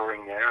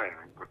 touring there and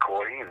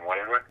recording and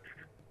whatever.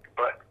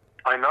 But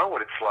I know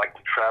what it's like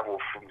to travel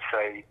from,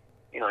 say,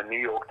 New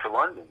York to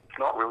London. It's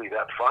not really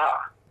that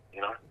far,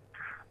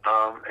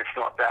 it's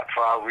not that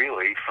far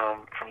really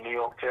from New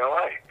York to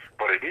LA,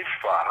 but it is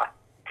far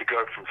to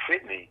go from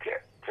Sydney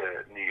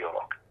to New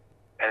York,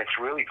 and it's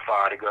really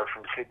far to go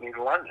from Sydney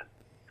to London.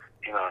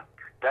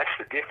 That's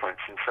the difference.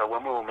 And so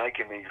when we were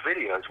making these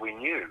videos, we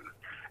knew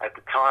at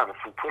the time if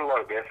we put a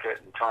lot of effort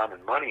and time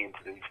and money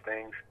into these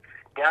things,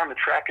 down the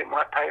track it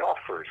might pay off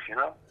for us.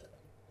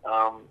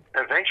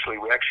 Eventually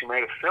we actually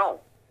made a film,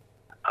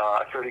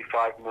 a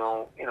 35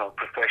 mil,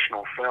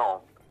 professional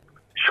film,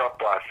 shot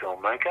by a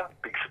filmmaker,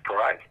 big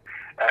surprise,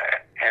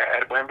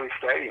 at Wembley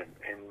Stadium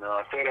in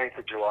 13th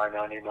of July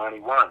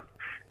 1991.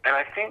 And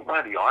I think one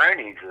of the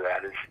ironies of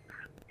that is,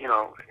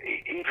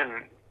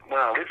 even when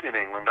I lived in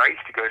England, I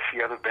used to go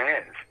see other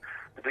bands,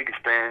 the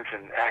biggest bands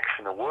and acts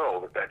in the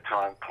world at that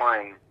time,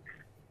 playing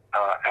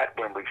at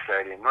Wembley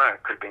Stadium. Right?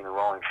 It could have been the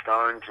Rolling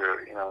Stones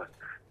or,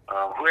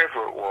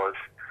 whoever it was,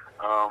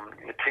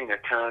 Tina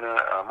Turner,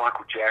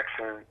 Michael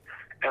Jackson.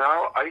 And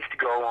I used to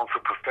go along for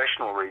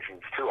professional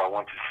reasons too. I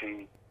wanted to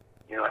see,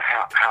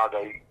 how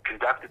they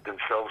conducted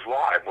themselves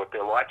live, what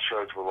their light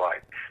shows were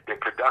like, their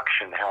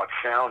production, how it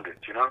sounded,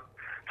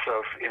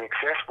 So if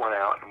INXS went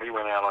out and we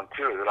went out on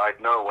tour, that I'd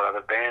know what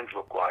other bands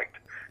looked like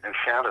and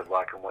sounded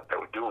like and what they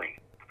were doing.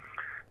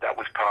 That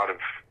was part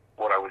of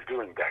what I was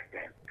doing back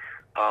then.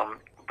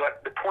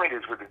 But the point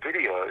is with the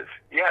videos,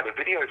 the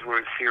videos were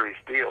a serious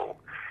deal.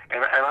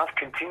 And I've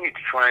continued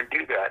to try and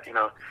do that.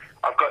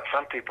 I've got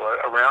some people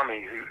around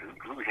me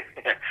who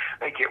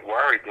they get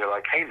worried. They're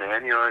like, hey,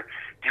 man, do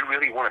you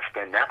really want to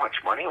spend that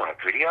much money on a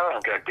video?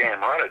 I'm going,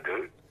 damn right I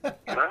do.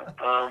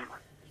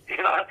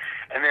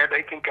 And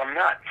they think I'm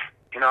nuts.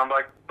 I'm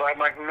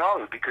like,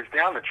 no, because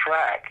down the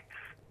track,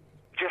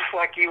 just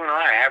like you and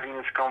I are having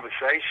this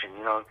conversation,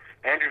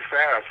 Andrew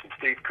Farriss and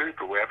Steve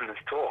Cooper were having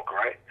this talk,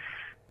 right?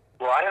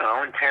 Well, I don't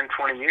know, in 10,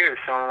 20 years,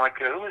 someone like,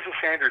 who is this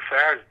Andrew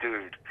Farriss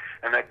dude?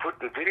 And they put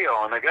the video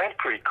on, they go, that's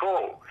pretty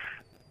cool,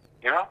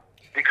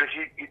 because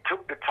you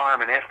took the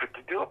time and effort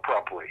to do it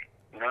properly,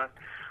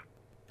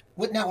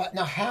 Now,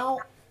 how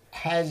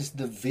has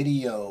the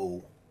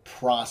video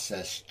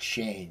process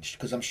changed?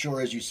 Because I'm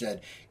sure, as you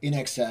said,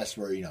 INXS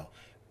were,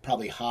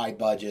 probably high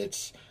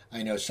budgets.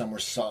 I know some were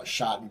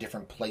shot in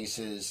different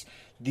places.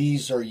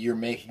 You're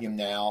making them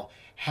now.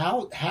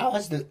 How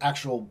has the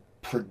actual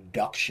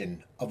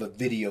production of a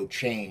video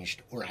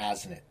changed, or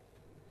hasn't it?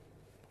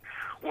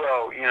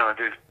 Well,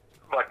 there's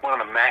like one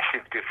of the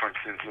massive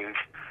differences is,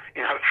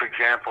 for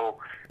example,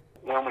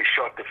 when we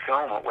shot the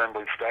film at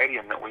Wembley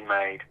Stadium that we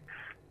made,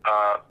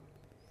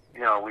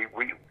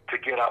 we to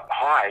get up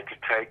high to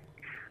take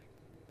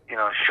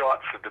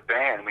shots of the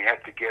band, we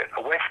had to get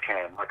a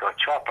Westcam, like a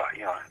chopper,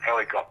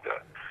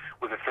 helicopter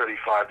with a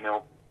 35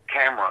 mil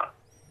camera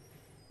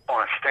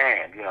on a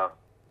stand,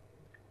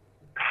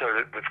 so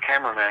that the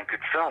cameraman could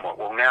film it.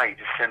 Well, now you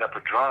just send up a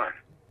drone.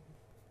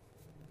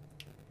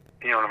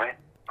 You know what I mean?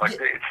 Like,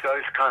 it's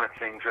those kind of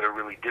things that are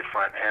really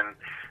different, and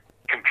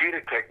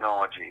computer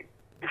technology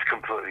is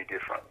completely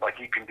different. Like,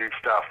 you can do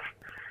stuff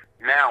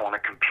now on a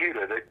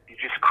computer that you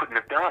just couldn't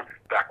have done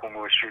back when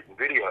we were shooting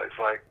videos.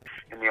 Like,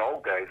 in the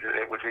old days,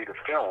 it was either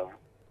film.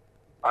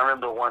 I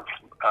remember once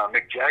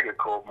Mick Jagger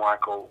called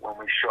Michael when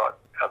we shot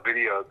a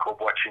video called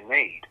What You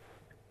Need,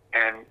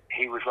 and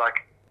he was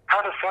like,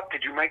 how the fuck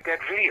did you make that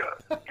video?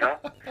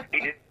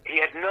 He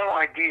had no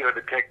idea of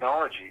the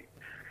technology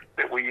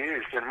that we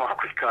used, and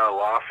Mark was kind of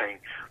laughing.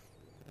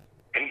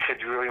 And he said,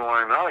 do you really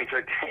want to know? He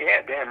said,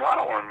 yeah, damn right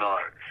I want to know.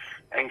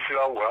 And he said,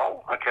 oh,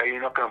 well, okay,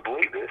 you're not going to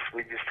believe this.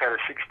 We just had a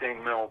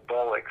 16 mil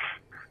Bolex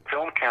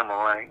film camera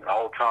running the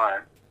whole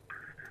time.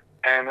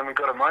 And then we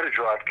got a motor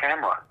drive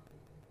camera.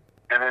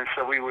 And then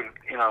so we would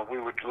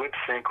lip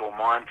sync or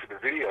mime to the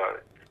video.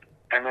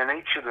 and then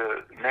each of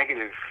the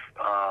negatives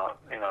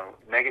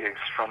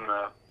from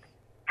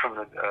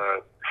the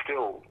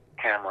still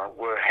camera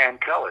were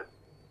hand colored,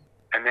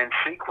 and then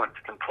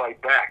sequenced and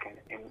played back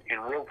in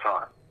real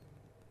time.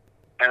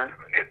 And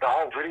the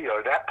whole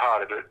video, that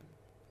part of it,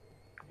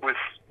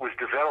 was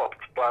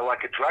developed by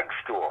like a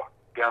drugstore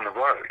down the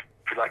road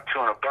for like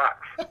 $200,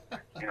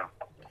 you know.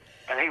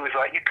 And he was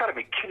like, "You've got to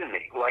be kidding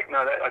me!" Like, no,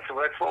 I said,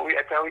 well,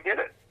 that's how we did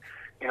it.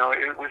 You know,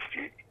 it was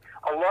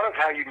a lot of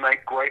how you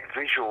make great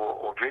visual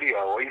or video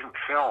or even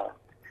film.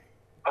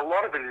 A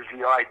lot of it is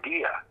the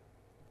idea.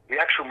 The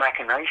actual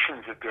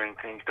machinations of doing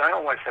things don't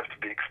always have to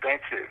be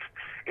expensive.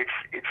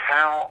 It's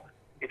how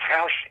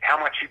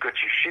much you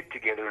got your shit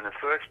together in the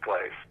first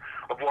place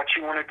of what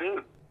you want to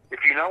do.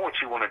 If you know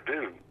what you want to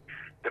do,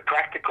 the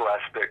practical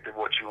aspect of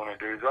what you want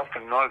to do is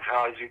often not as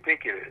hard as you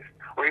think it is,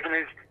 or even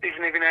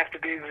doesn't even have to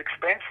be as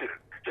expensive.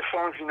 Just as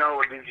long as you know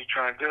what it is you're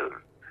trying to do,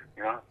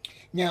 you know.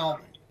 Now,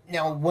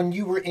 when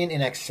you were in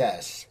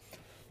INXS,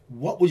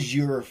 what was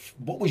your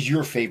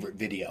favorite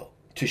video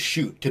to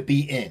shoot, to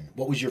be in?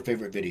 What was your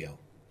favorite video?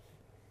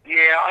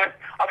 Yeah,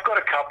 I've got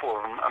a couple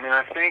of them. I mean,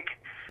 I think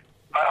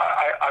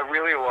I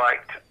really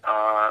liked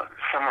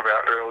some of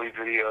our early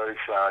videos.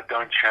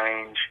 Don't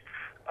Change,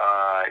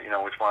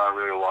 was one I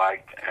really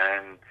liked,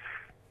 and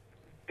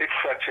it's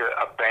such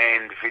a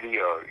banned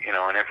video, you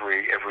know, in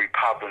every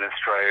pub in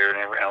Australia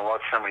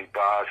and so many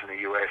bars in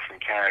the US and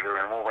Canada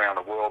and all around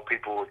the world,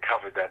 people had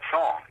covered that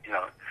song, you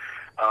know,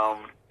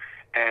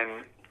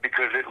 and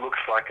because it looks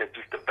like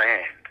just a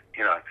band,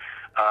 you know.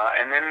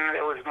 And then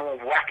there was more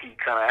wacky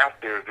kind of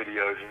out there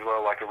videos as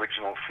well, like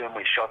Original Sin.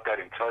 We shot that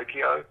in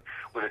Tokyo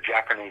with a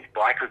Japanese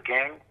biker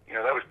gang. You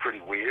know, that was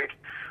pretty weird.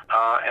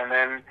 And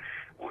then,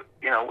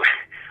 you know,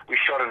 we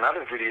shot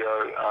another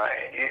video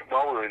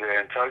while we were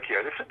there in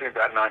Tokyo. This had been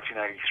about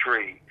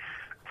 1983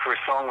 for a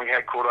song we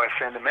had called I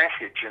Send a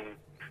Message. And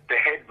the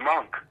head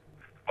monk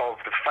of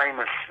the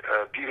famous,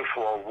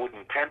 beautiful old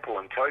wooden temple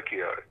in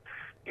Tokyo,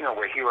 you know,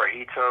 where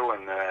Hirohito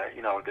and,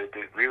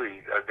 the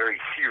really very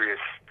serious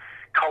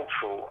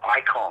cultural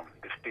icon,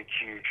 this big,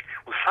 huge.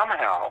 Well,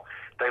 somehow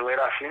they let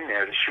us in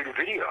there to shoot a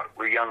video.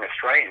 We're young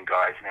Australian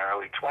guys in our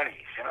early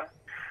 20s, you know,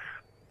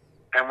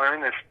 and we're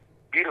in this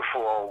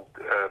beautiful old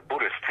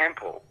Buddhist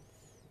temple,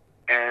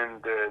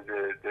 and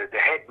the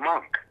head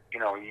monk, you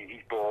know,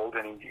 he's bald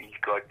and he's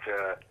got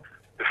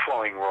the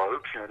flowing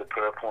robes, you know, the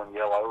purple and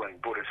yellow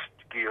and Buddhist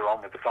gear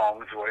on with the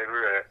thongs or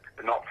whatever,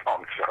 not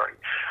thongs, sorry,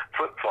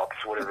 flip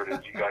flops, whatever it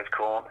is you guys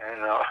call them,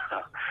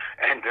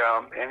 and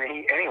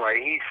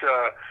he's.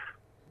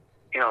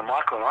 You know,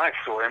 Michael and I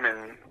saw him,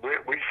 and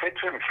we said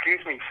to him,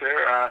 "Excuse me,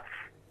 sir,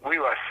 we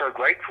are so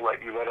grateful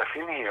that you let us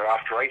in here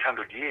after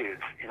 800 years.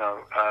 You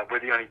know, we're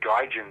the only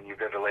gaijin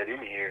you've ever let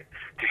in here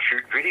to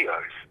shoot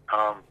videos.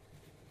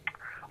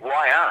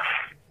 Why us?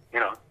 You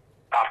know,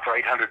 after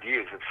 800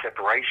 years of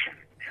separation,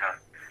 you know."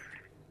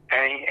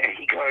 And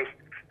he goes,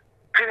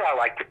 "Because I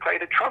like to play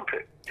the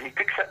trumpet." And he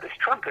picks up this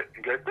trumpet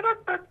and goes,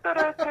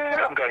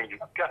 da-da-da-da-da-da. I'm going, "You've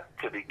got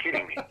to be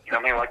kidding me." You know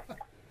what I mean? Like,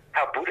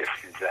 how Buddhist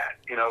is that?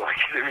 You know, like,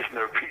 there is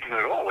no reason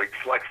at all. He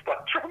just likes to play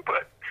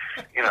trumpet.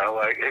 You know,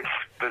 like, it's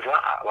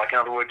bizarre. Like, in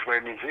other words,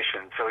 we're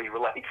musicians, so he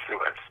relates to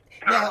us.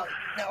 You know?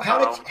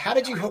 Now, how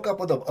did you hook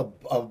up with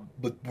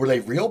were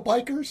they real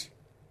bikers?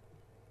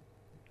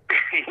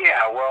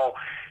 Yeah, well,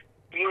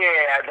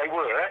 yeah, they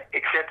were,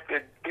 except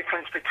the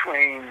difference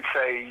between,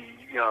 say,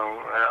 you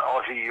know, an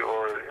Aussie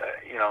or,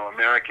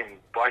 American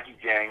bikie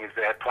gang is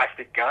they had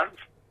plastic guns,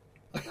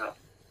 you know.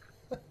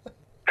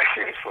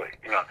 Seriously,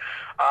 you know.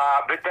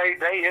 But they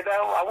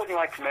I wouldn't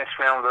like to mess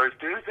around with those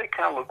dudes. They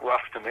kind of look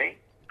rough to me.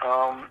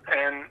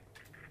 And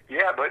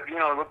yeah, but you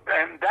know,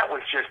 and that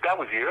was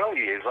the early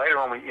years. Later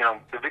on,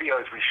 the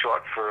videos we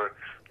shot for,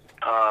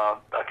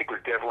 I think it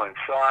was Devil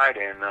Inside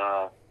and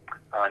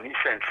New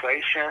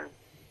Sensation,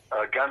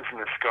 Guns in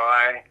the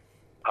Sky,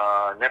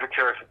 Never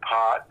Tear Us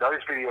Apart.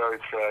 Those videos,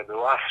 the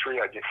last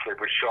three I just said,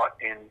 were shot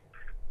in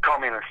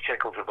communist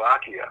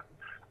Czechoslovakia.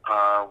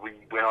 We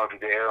went over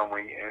there and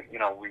we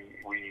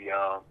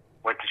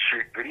went to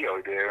shoot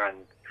video there,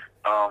 and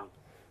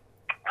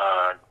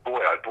boy,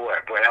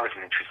 that was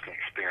an interesting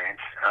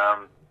experience.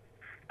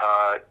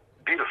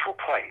 Beautiful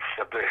place,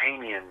 a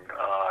Bohemian,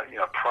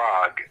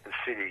 Prague, the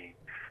city,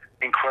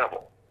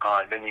 incredible.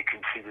 Then you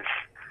can see this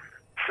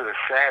sort of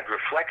sad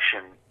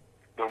reflection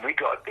when we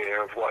got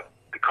there of what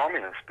the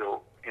communists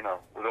built, you know,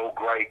 with all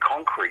grey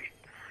concrete.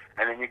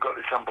 And then you've got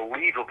this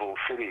unbelievable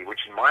city,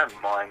 which in my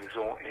mind is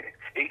all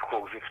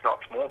equals, if not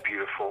more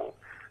beautiful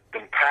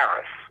than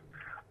Paris.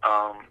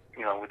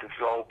 With this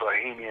old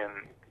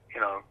Bohemian,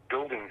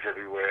 buildings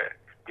everywhere,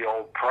 the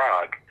old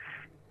Prague.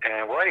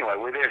 And well, anyway,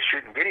 we're there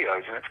shooting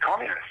videos, and it's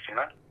communist, you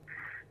know.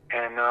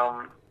 And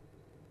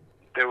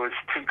there was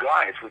two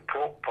guys with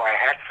pork pie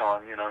hats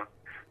on,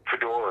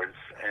 fedoras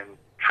and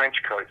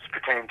trench coats,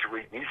 pretending to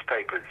read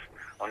newspapers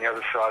on the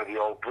other side of the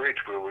old bridge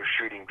where we were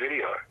shooting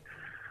video.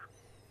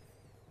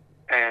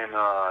 And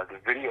the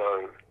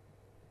video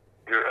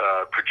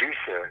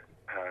producer,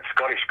 a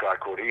Scottish guy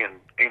called Ian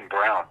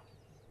Brown,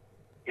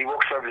 he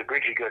walks over the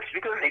bridge. He goes, "You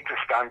don't need to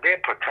stand there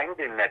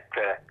pretending that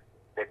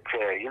that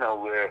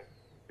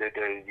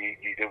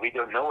we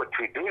don't know what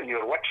we're doing.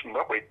 You're watching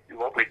what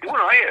we're doing,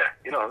 are you?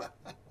 You know,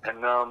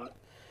 and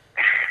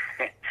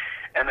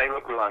and they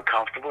look real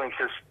uncomfortable. And he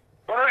says,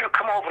 "Why don't you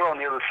come over on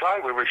the other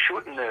side where we're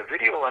shooting the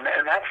video and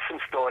have some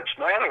storage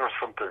mail or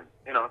something?"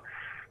 You know,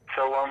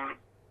 so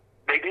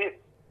they did,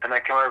 and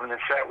they came over and they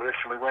sat with us,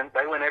 and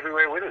they went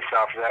everywhere with us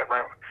after that.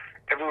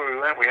 Everywhere we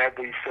went, we had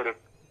these sort of,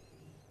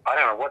 I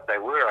don't know what they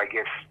were, I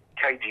guess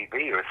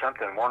KGB or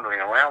something, wandering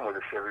around with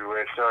us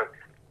everywhere. So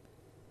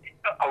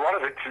a lot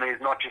of it to me is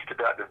not just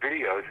about the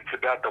videos, it's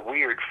about the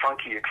weird,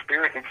 funky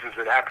experiences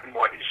that happen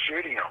while you're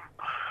shooting them.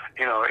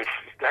 You know,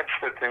 that's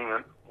the thing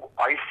that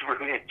I used to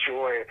really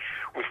enjoy,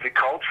 was the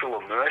cultural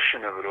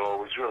immersion of it all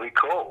was really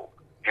cool.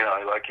 You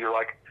know, like you're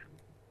like,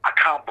 I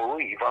can't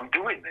believe I'm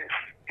doing this.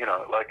 You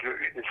know, like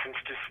this is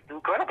just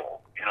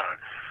incredible. You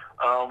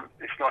know,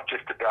 it's not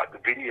just about the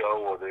video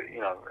or the, you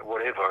know,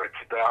 whatever. It's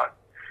about,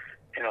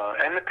 you know,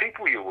 and the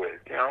people you're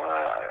with. You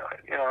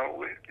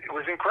know, it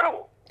was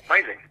incredible,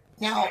 amazing.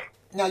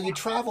 Now you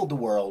traveled the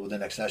world with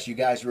INXS. You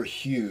guys were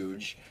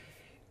huge.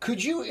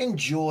 Could you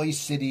enjoy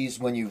cities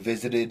when you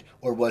visited,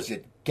 or was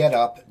it get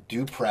up,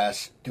 do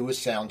press, do a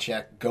sound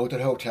check, go to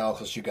the hotel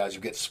because you guys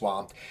would get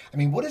swamped? I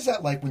mean, what is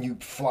that like when you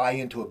fly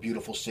into a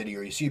beautiful city,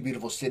 or you see a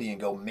beautiful city and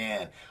go,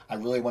 man, I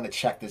really want to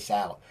check this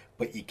out,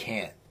 but you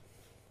can't?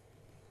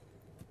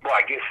 Well,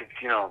 I guess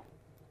it's, you know,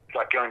 it's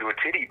like going to a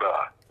titty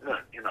bar,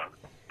 you know.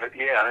 But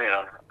yeah, you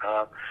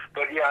know,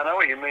 but yeah, I know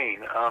what you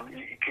mean.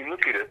 You can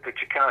look at it, but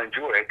you can't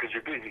enjoy it because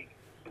you're busy,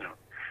 you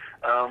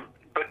know.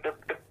 But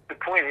the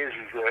point is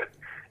that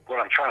what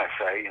I'm trying to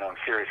say, you know,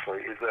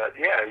 seriously, is that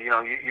yeah, you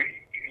know,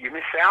 you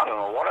miss out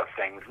on a lot of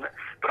things.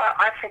 But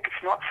I think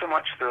it's not so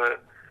much the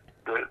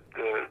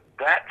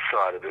that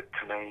side of it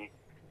to me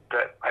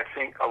that I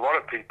think a lot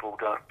of people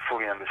don't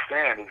fully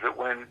understand, is that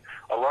when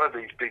a lot of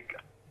these big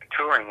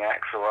touring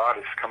acts or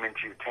artists come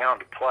into your town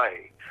to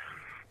play,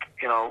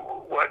 you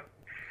know, what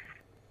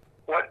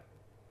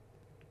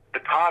the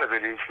part of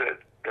it is that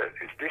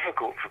is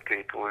difficult for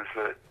people is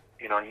that,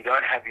 you know, you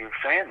don't have your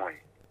family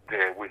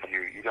there with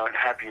you. You don't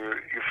have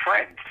your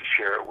friends to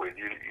share it with.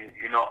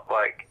 You're not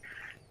like,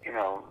 you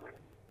know,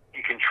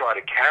 you can try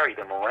to carry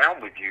them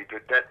around with you,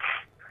 but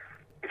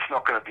it's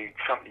not going to be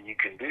something you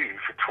can do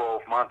for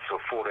 12 months or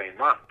 14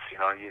 months, you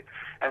know.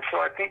 And so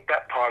I think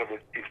that part of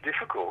it is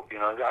difficult, you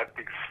know.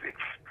 It's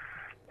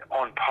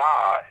on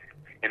par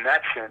in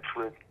that sense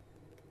with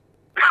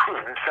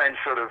the same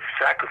sort of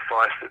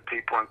sacrifice that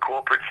people in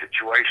corporate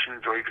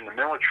situations or even the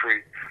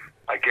military,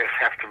 I guess,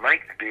 have to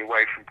make to be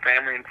away from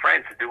family and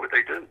friends to do what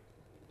they do,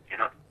 you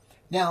know.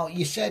 Now,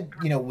 you said,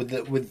 you know,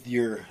 with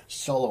your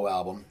solo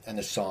album and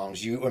the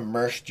songs, you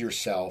immersed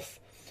yourself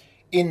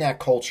in that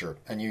culture,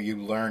 and you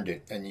learned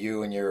it, and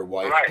you and your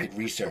wife did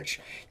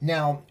research.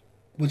 Now,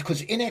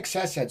 because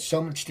INXS had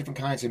so much different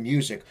kinds of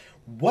music,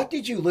 what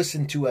did you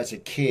listen to as a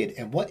kid,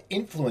 and what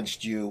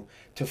influenced you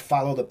to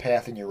follow the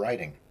path in your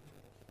writing?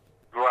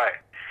 Right.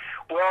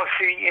 Well,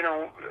 see, you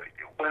know,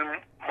 when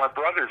my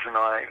brothers and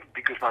I,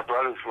 because my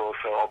brothers were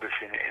also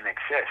obviously in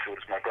INXS, it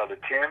was my brother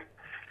Tim,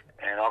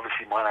 and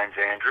obviously my name's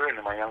Andrew, and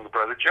then my younger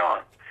brother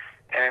John.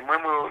 And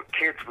when we were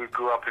kids, we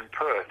grew up in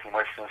Perth in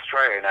Western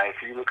Australia. Now,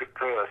 if you look at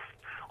Perth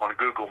on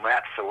Google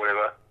Maps or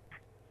whatever,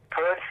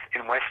 Perth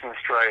in Western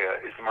Australia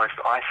is the most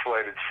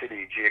isolated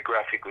city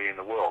geographically in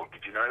the world.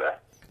 Did you know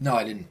that? No,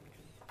 I didn't.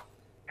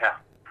 Yeah.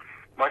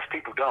 Most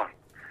people don't.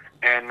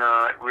 And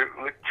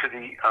to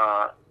the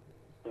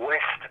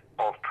west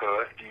of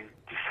Perth, you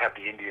just have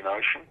the Indian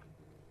Ocean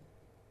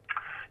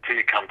till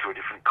you come to a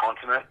different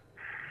continent.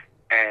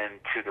 And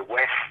to the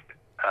west,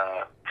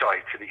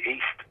 to the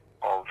east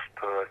of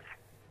Perth,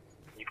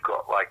 you've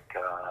got like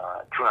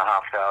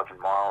 2,500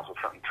 miles or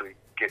something to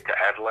get to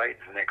Adelaide,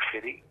 the next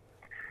city.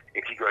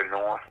 If you go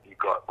north, you've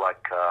got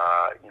like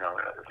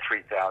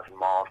 3,000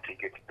 miles to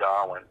get to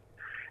Darwin.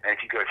 And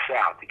if you go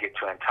south, you get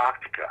to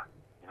Antarctica,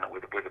 you know,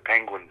 where the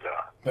penguins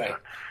are. Right.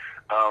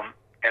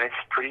 And it's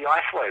pretty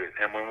isolated.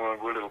 And when we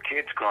were little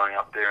kids growing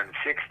up there in the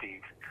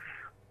 60s,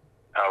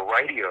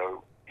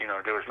 radio, you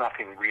know, there was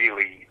nothing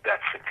really that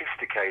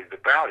sophisticated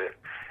about it.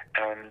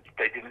 And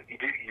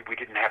we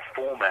didn't have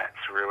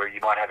formats, really.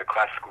 You might have a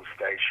classical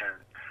station,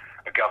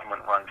 a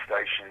government-run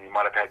station. You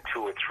might have had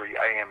 2 or 3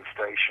 AM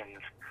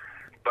stations.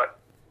 But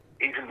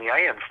even the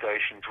AM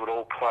stations would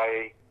all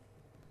play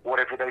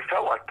whatever they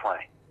felt like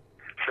playing.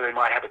 So they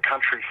might have a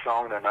country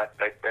song. They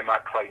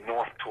might play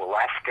North to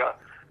Alaska,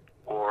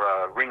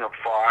 or Ring of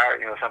Fire,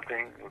 you know,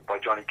 something by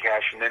Johnny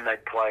Cash, and then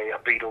they'd play a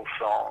Beatles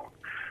song,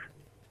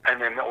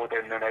 and then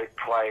they'd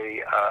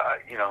play,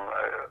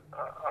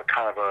 a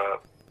kind of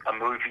a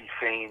movie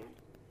theme,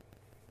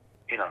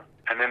 you know,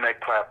 and then they'd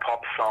play a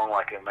pop song,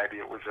 like maybe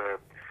it was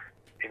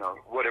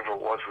whatever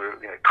it was,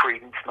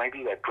 Creedence,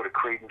 maybe they'd put a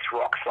Creedence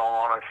rock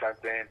song on or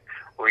something,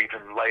 or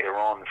even later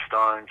on the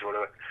Stones, or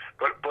whatever.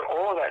 But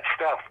all of that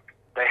stuff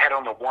they had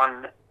on the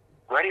one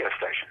radio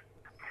station.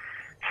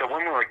 So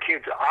when we were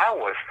kids, I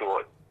always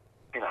thought,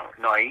 you know,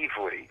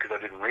 naively, because I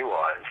didn't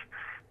realize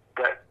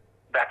that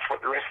that's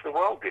what the rest of the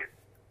world did.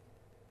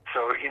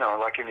 So,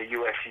 like in the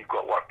US, you've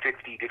got,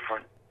 50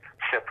 different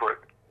separate,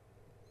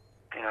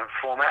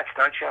 formats,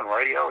 don't you, on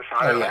radio or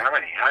something? I don't know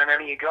how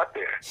many you got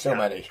there? So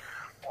many.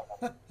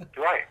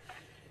 Right.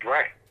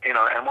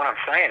 And what I'm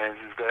saying is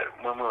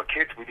that when we were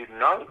kids, we didn't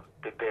know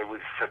that there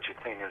was such a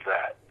thing as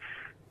that.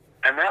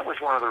 And that was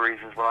one of the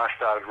reasons when I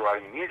started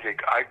writing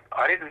music, I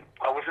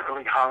wasn't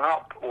really hung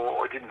up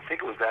or didn't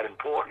think it was that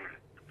important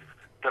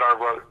that I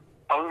wrote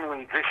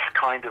only this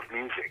kind of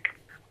music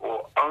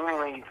or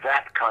only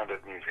that kind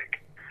of music.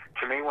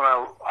 To me, and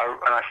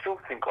I still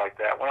think like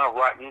that, when I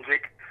write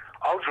music,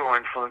 I'll draw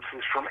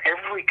influences from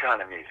every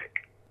kind of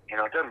music.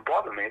 It doesn't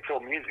bother me. It's all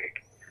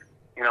music.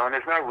 And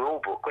there's no rule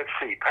book. Let's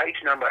see.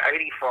 Page number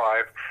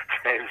 85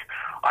 says,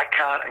 I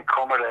can't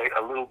accommodate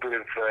a little bit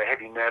of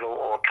heavy metal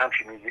or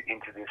country music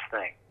into this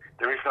thing.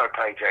 There is no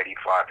page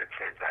 85 that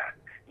says that.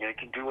 You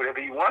can do whatever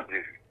you want to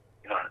do.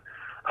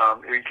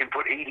 You can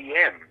put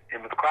EDM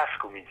in with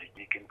classical music.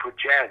 You can put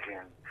jazz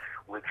in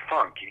with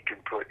funk. You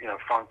can put,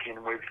 funk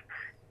in with,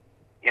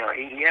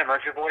 EDM. I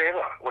said,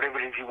 whatever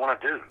it is you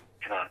want to do,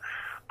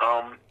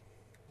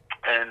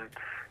 and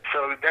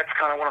so that's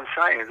kind of what I'm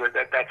saying, is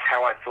that's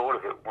how I thought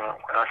of it, and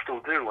I still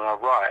do when I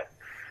write.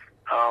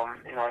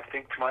 I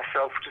think to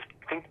myself, just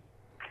think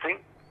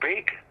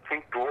big,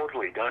 think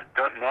broadly. Don't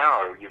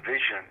narrow your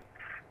vision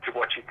to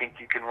what you think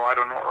you can write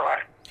or not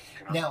write.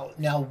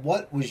 Now,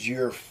 what was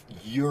your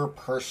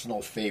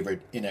personal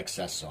favorite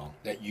INXS song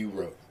that you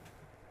wrote?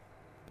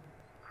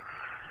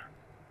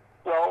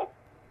 Well,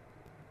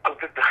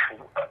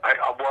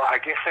 I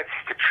guess that's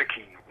the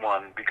tricky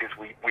one, because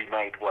we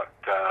made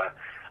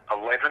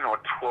 11 or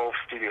 12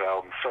 studio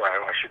albums. Sorry,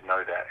 I should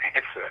know that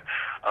answer.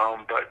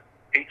 But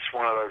each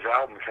one of those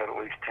albums had at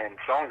least 10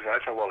 songs.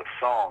 That's a lot of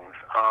songs.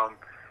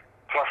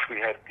 Plus we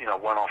had,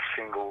 one-off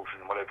singles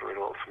and whatever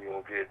else we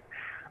all did.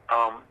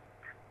 I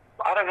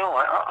don't know.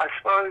 I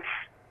suppose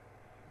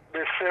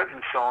there's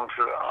certain songs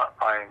that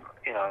I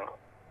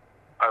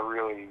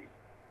really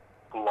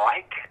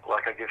like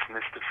I guess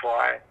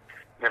Mystify,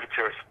 Never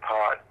Tear Us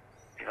Apart.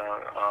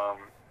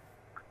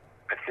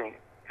 I think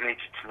Need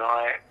You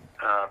Tonight,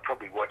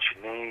 probably What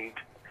You Need,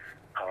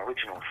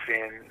 Original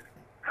Sin,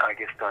 I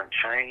guess Don't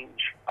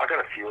Change. I got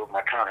a few of them.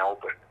 I can't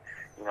help it.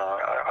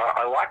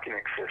 I like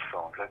INXS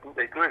songs. I think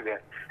they're good.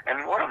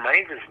 And what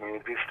amazes me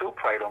is they're still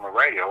played on the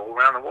radio all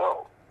around the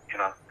world.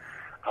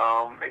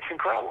 It's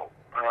incredible.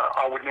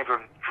 I would never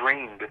have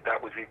dreamed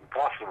that was even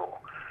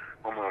possible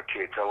when we were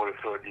kids. I would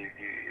have thought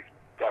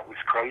that was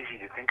crazy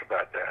to think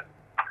about that.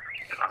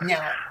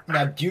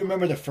 Now, do you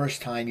remember the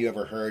first time you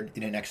ever heard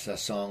an INXS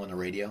song on the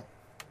radio?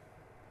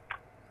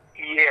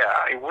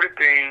 Yeah, it would have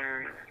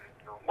been,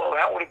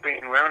 that would have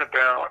been around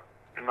about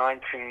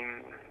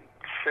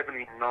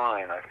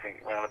 1979, I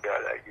think, around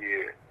about that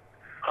year.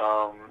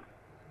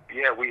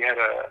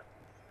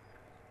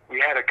 We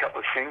had a couple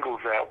of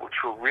singles out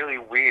which were really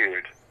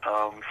weird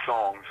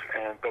songs,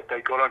 but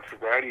they got onto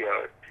the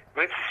radio.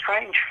 But it's a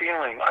strange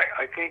feeling.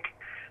 I think,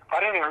 I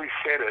don't know who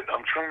said it.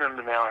 I'm trying to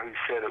remember now who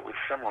said it. It was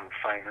someone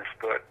famous,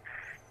 but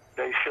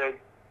they said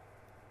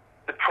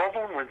the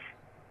problem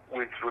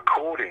with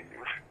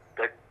recordings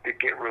that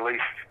get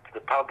released to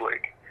the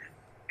public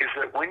is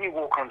that when you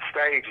walk on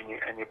stage and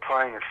you're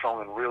playing a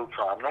song in real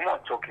time, and I'm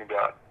not talking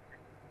about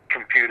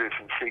computers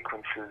and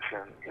sequences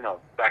and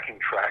backing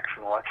tracks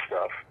and all that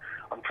stuff.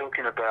 I'm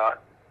talking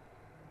about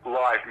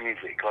live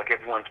music, like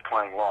everyone's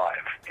playing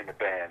live in the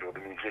band, or the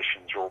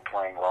musicians are all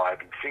playing live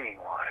and singing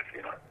live.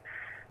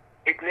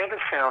 It never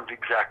sounds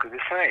exactly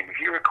the same. If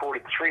you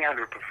recorded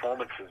 300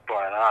 performances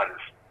by an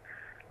artist,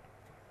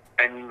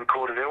 and you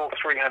recorded all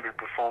 300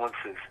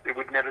 performances, it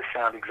would never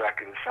sound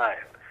exactly the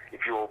same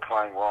if you're all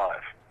playing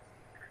live.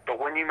 But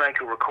when you make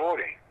a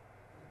recording,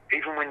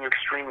 even when you're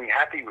extremely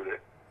happy with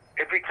it,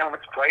 every time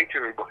it's played to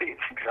everybody,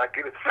 it's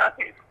exactly the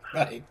same.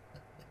 Right.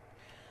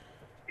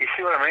 You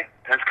see what I mean?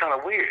 And it's kind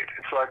of weird.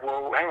 It's like,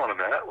 well, hang on a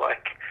minute.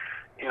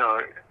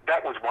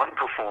 That was one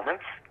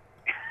performance,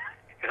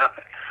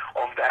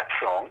 of that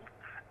song,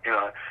 And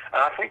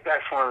I think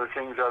that's one of the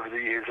things over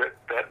the years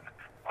that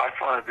I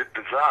find a bit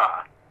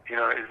bizarre,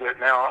 is that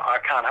now I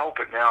can't help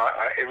it. Now,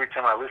 every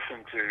time I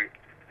listen to,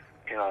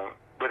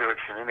 whether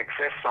it's an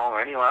INXS song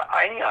or any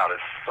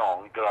artist's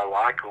song that I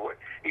like, or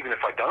even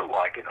if I don't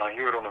like it and I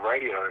hear it on the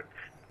radio,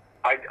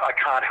 I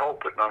can't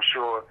help it, and I'm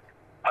sure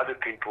other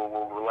people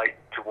will relate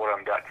to what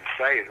I'm about to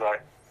say, is I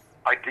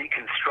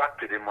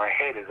deconstruct it in my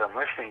head as I'm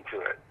listening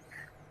to it.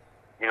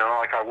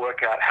 I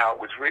work out how it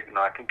was written.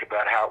 I think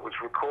about how it was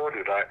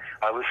recorded. I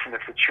listen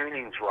if the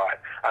tuning's right.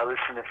 I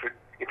listen if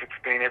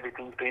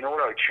everything's been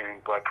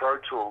auto-tuned by Pro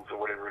Tools or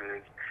whatever it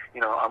is.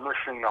 I'm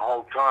listening the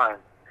whole time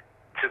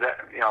to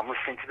that. I'm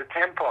listening to the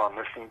tempo. I'm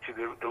listening to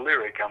the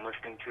lyric. I'm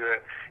listening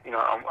to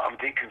I'm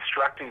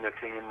deconstructing the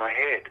thing in my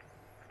head.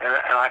 And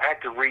I've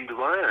had to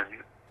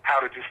relearn how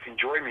to just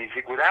enjoy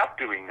music without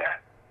doing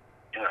that.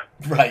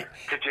 Right.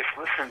 To just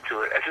listen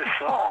to it as a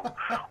song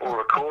or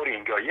recording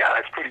and go, yeah,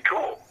 that's pretty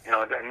cool.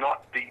 And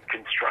not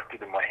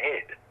deconstructed in my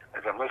head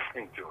as I'm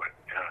listening to it.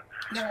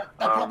 Now,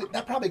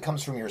 that probably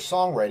comes from your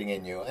songwriting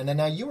in you. And then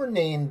now you were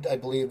named, I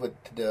believe, with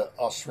the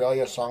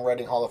Australia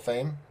Songwriting Hall of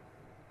Fame.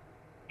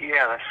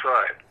 Yeah, that's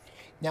right.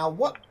 Now,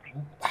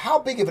 how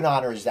big of an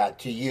honor is that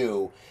to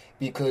you?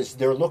 Because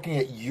they're looking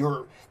at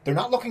they're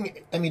not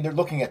looking, I mean, they're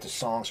looking at the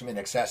songs from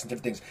INXS and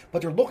different things,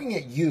 but they're looking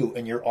at you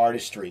and your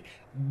artistry.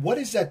 What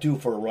does that do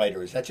for a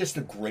writer? Is that just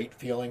a great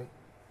feeling?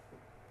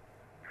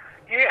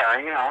 Yeah,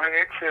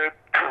 it's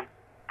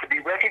to be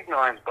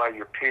recognized by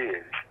your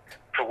peers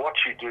for what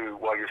you do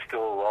while you're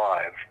still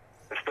alive,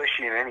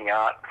 especially in any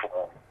art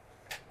form,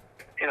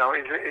 is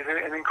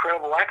an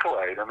incredible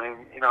accolade. I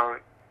mean,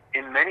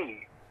 in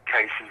many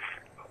cases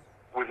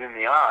within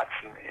the arts,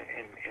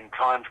 in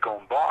times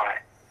gone by,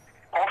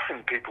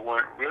 often people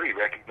weren't really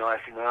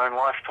recognized in their own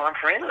lifetime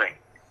for anything.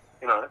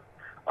 It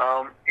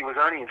was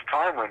only as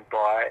time went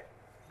by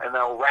and they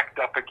were racked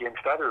up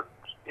against other,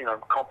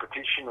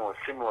 competition or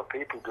similar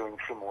people doing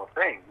similar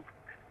things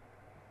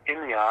in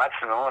the arts,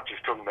 and I'm not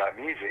just talking about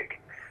music,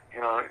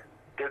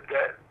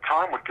 that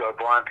time would go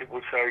by and people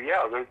would say,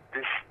 yeah,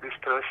 this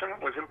person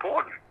was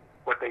important.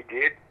 What they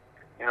did,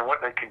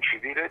 what they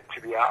contributed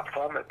to the art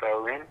form that they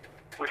were in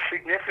was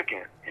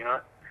significant,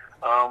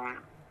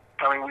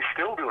 I mean, we're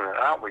still doing it,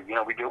 aren't we?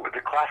 We do it with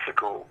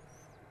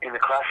in the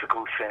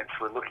classical sense.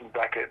 We're looking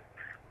back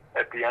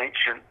at the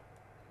ancient,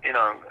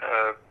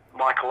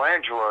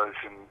 Michelangelo's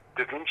and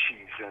Da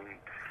Vinci's, and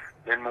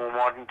then more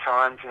modern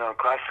times,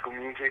 classical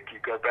music. You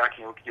go back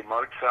and you look at your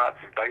Mozart's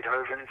and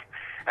Beethoven's,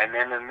 and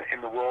then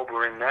in the world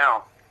we're in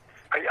now,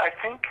 I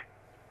think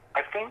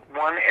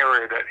one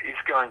area that is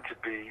going to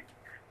be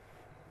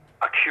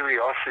a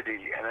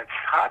curiosity, and it's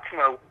hard to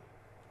know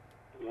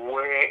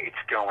where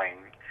it's going,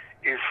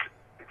 is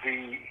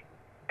the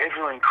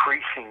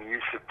ever-increasing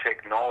use of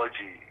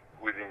technology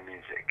within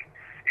music.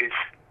 Is,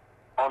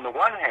 on the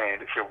one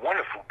hand, it's a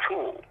wonderful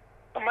tool,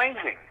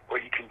 amazing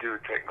what you can do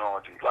with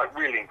technology, like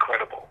really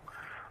incredible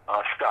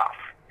stuff,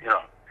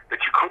 that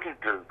you couldn't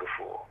do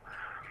before.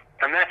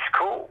 And that's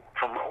cool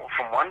from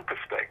one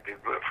perspective,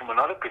 but from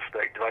another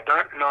perspective, I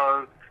don't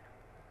know.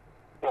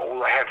 Well,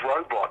 we'll have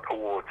robot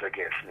awards, I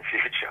guess, in the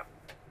future.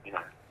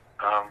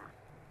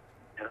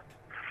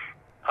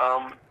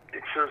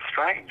 It's sort of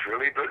strange,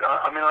 really, but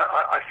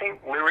I think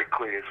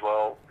lyrically as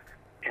well,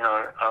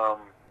 the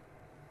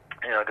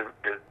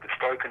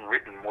spoken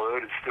written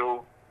word is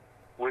still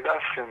with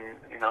us, and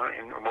in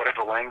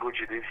whatever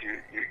language it is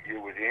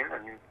you're within,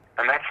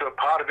 and that's a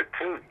part of it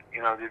too.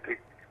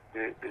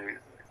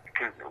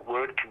 The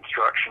word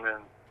construction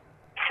and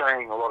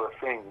saying a lot of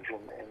things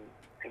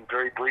in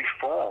very brief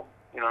form.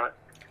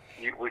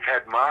 We've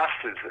had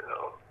masters,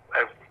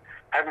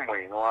 haven't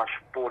we? In the last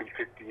 40,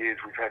 50 years,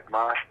 we've had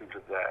masters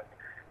of that.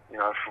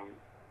 From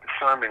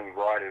so many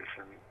writers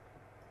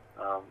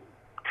and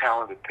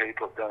talented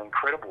people have done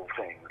incredible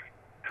things.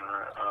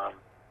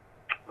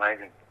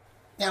 Amazing.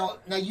 Now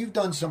you've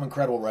done some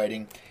incredible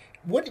writing.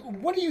 What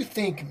do you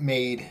think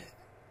made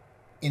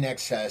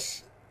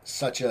INXS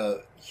such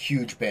a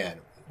huge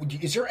band?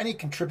 Is there any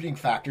contributing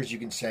factors you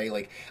can say?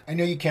 Like, I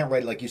know you can't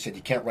write, like you said,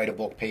 you can't write a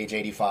book, page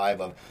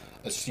 85 of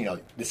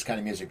this kind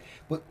of music,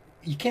 but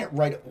you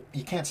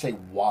can't say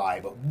why.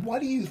 But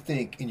what do you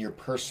think, in your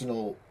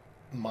personal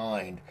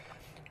mind,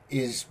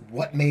 is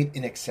what made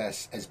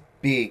INXS as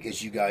big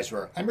as you guys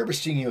were? I remember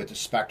seeing you at the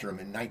Spectrum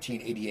in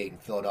 1988 in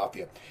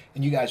Philadelphia,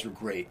 and you guys were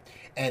great,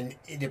 and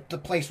the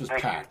place was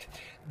packed.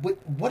 But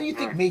what do you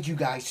think made you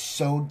guys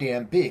so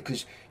damn big?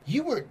 Because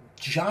you were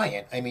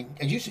giant. I mean,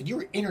 as you said, you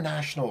were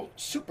international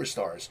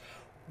superstars.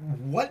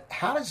 What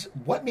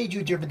made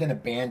you different than a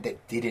band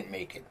that didn't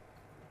make it?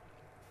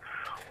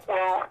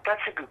 Well,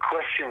 that's a good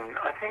question.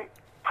 I think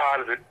part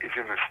of it is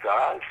in the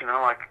stars,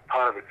 like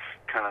part of it's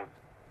kind of,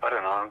 I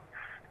don't know.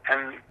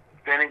 And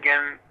then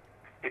again,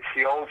 it's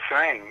the old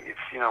saying, it's,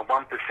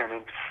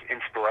 1%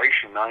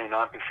 inspiration,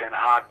 99%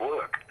 hard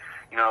work.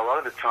 A lot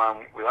of the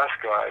time with us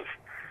guys,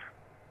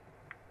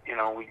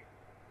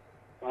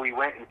 we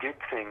went and did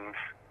things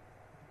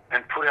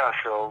and put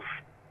ourselves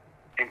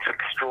into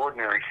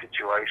extraordinary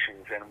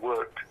situations and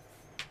worked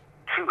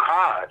too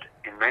hard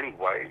in many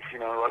ways.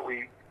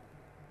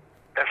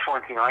 That's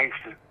one thing I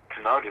used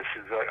to notice,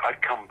 is that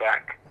I'd come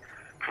back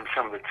from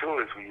some of the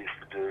tours we used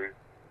to do,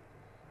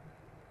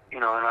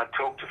 and I'd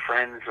talk to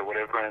friends or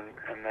whatever,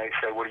 and they'd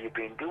say, what have you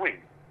been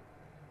doing?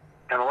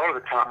 And a lot of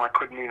the time I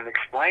couldn't even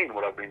explain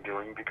what I've been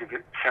doing, because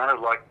it sounded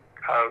like,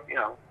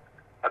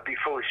 I'd be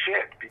full of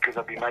shit, because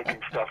I'd be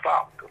making stuff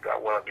up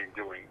about what I've been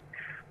doing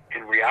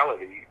in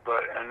reality.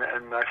 And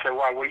I say,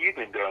 well, what have you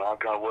been doing? I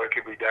go to work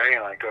every day,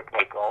 and I go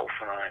play golf,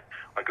 and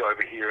I go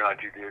over here, and I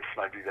do this,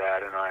 and I do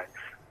that, and I'm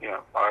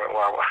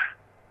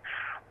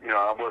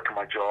working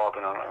my job,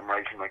 and I'm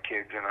raising my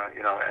kids,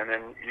 and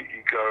then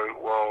you go,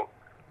 well,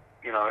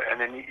 and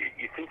then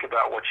you think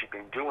about what you've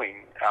been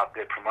doing out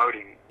there,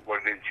 promoting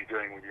what it is you're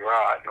doing with your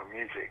art or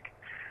music,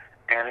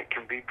 and it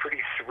can be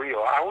pretty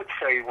surreal. I would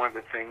say one of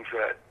the things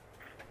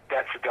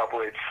that's a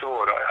double-edged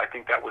sword. I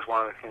think that was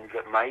one of the things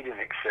that made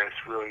INXS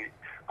really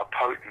a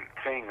potent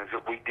thing, is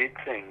that we did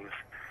things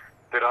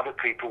that other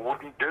people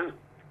wouldn't do.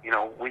 You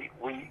know, we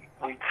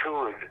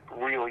toured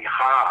really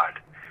hard.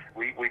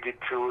 We did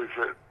tours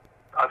that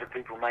other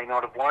people may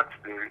not have wanted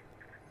to do.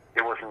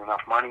 There wasn't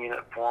enough money in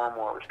it for them,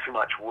 or it was too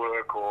much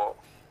work, or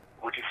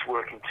we're just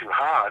working too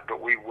hard.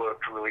 But we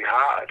worked really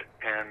hard,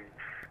 and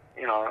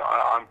you know,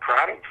 I'm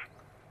proud of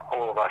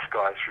all of us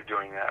guys for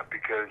doing that,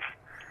 because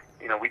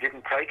you know, we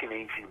didn't take an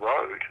easy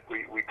road.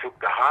 We took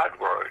the hard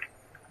road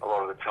a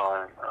lot of the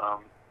time.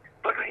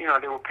 But you know,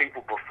 there were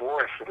people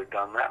before us that had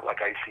done that, like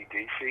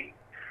AC/DC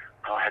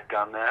had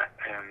done that,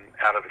 and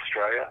out of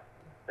Australia,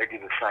 they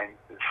did the same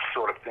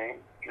sort of thing,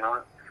 you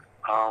know.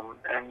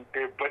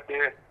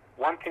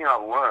 One thing I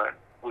learned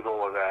with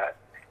all of that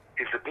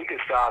is the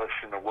biggest artists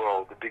in the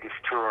world, the biggest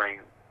touring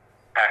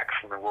acts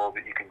in the world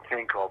that you can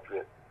think of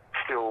that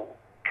still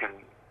can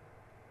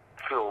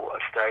fill a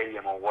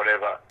stadium or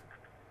whatever,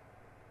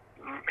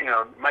 you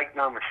know, make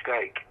no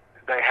mistake,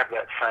 they have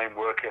that same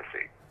work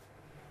ethic.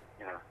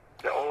 You know,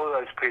 that all of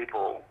those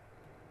people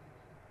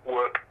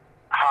work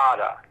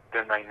harder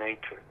than they need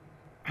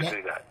to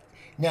do that.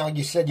 Now,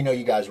 you said, you know,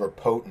 you guys were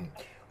potent.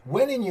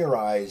 When in your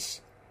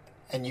eyes,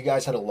 and you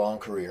guys had a long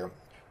career,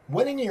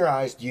 when in your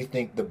eyes do you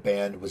think the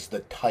band was the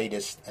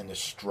tightest and the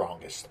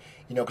strongest?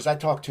 You know, because I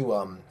talked to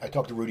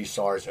Rudy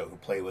Sarzo, who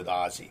played with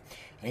Ozzy,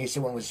 and he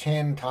said when it was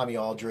him, Tommy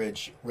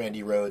Aldridge,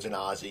 Randy Rhoads, and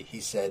Ozzy,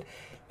 he said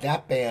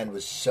that band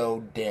was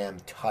so damn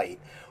tight.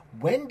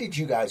 When do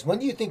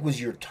you think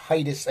was your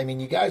tightest? I mean,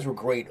 you guys were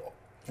great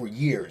for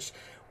years.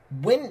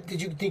 When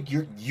did you think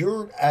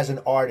you're as an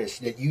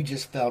artist that you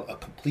just felt a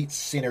complete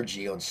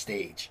synergy on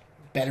stage,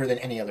 better than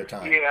any other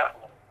time? Yeah,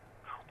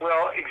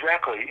 well,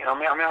 exactly. I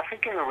mean, I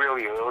think in the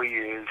really early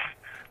years,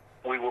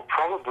 we were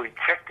probably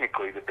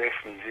technically the best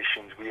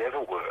musicians we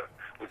ever were.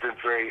 With the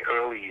very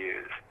early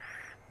years,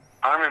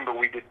 I remember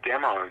we did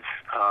demos,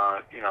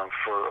 you know,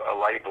 for a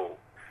label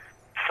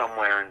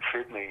somewhere in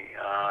Sydney,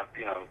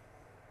 you know,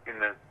 in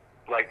the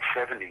late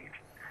 70s,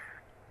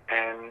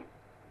 and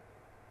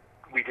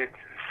we did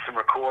some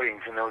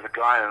recordings, and there was a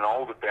guy in an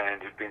older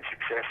band who'd been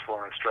successful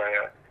in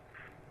Australia,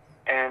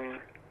 and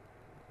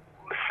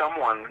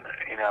someone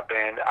in our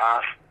band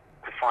asked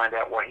to find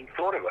out what he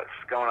thought of us,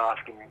 go and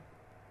ask him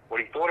what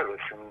he thought of us,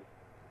 and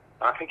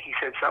I think he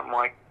said something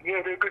like,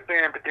 yeah, they're a good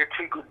band, but they're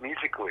too good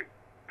musically,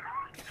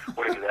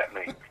 whatever that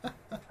means,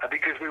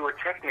 because we were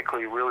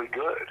technically really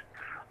good.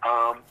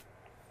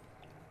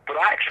 But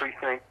I actually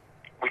think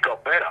we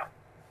got better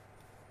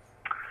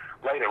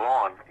later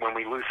on when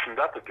we loosened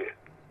up a bit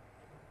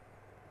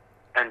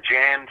and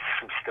jammed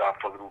some stuff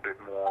a little bit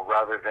more,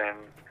 rather than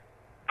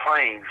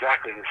playing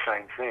exactly the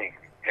same thing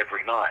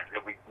every night,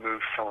 that we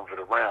moved some of it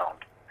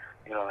around,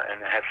 you know,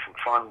 and had some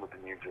fun with the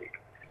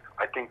music.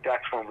 I think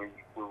that's when we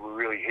were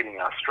really hitting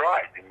our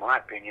stride, in my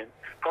opinion.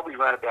 Probably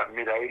around about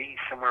mid-'80s,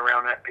 somewhere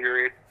around that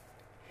period,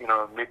 you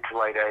know, mid to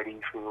late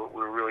 80s, we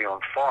were really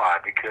on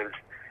fire, because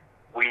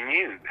we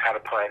knew how to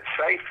play it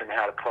safe and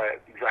how to play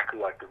it exactly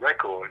like the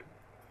record,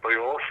 but we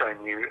also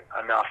knew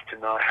enough to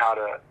know how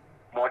to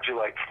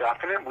modulate stuff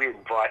in it. We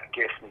invite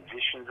guest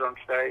musicians on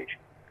stage.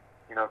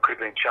 You know, it could have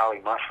been Charlie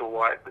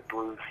Musselwhite, the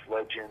blues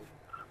legend,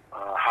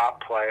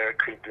 harp player. It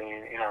could have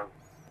been, you know,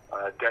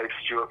 Dave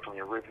Stewart from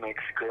the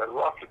Eurythmics. Could have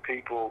lots of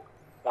people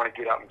want to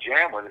get up and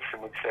jam with us,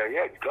 and we'd say,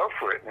 yeah, go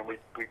for it. And then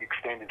we'd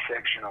extend a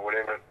section or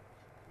whatever,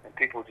 and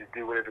people just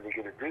do whatever they're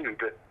going to do.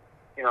 But,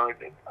 you know,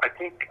 I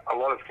think a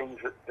lot of things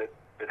that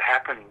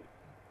happen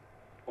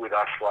with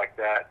us like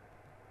that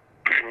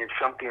is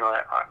something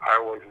I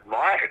always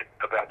admired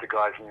about the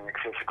guys in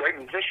INXS. A great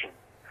musician,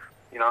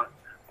 you know,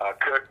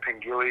 Kurt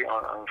Pengilly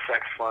on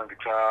saxophone,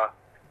 guitar,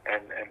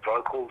 and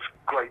vocals,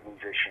 great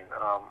musician.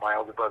 My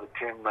older brother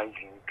Tim,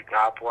 amazing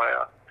guitar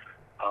player.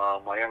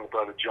 My younger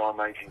brother John,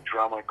 amazing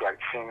drummer, great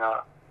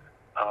singer.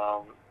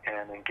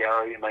 And then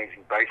Gary,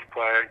 amazing bass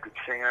player, good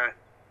singer.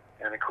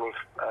 And of course,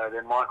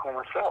 then Michael and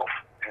myself.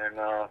 And,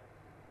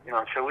 you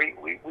know, so we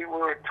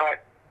were a tight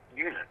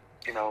unit.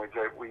 You know,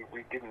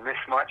 we didn't miss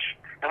much,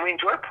 and we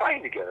enjoyed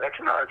playing together. It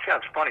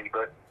sounds funny,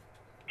 but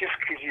just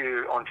because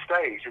you're on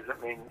stage doesn't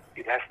mean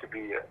it has to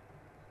be a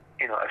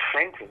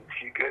sentence.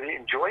 You got to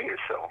enjoy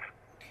yourself.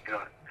 You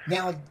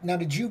know. Now,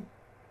 did you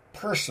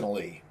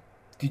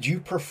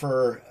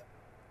prefer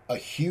a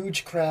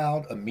huge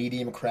crowd, a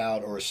medium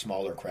crowd, or a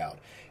smaller crowd?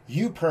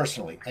 You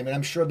personally, I mean,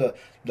 I'm sure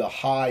the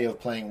high of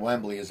playing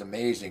Wembley is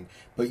amazing,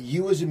 but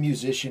you as a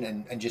musician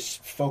and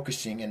just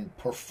focusing and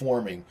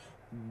performing,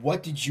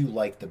 what did you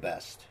like the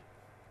best?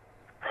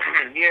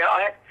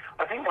 Yeah,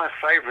 I think my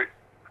favorite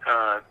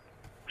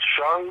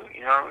show,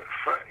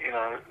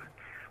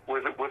 were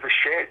the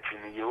sheds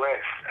in the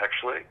US,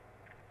 actually.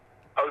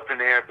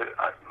 Open air, but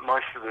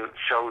most of the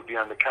show would be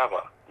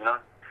undercover, you know?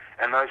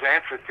 And those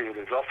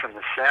amphitheaters, often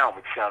the sound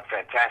would sound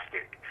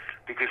fantastic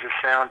because the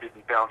sound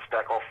didn't bounce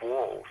back off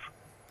walls.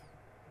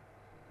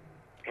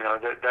 You know,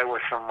 they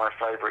were some of my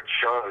favorite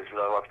shows that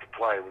I loved to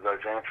play, with those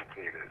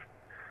amphitheaters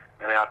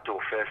and outdoor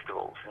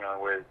festivals, you know,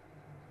 where,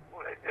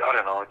 I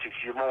don't know, just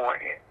you're more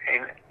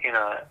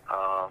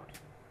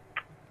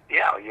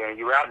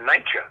you're out in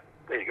nature.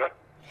 There you go.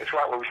 That's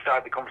right where we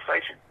started the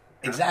conversation.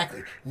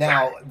 Exactly.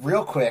 Now,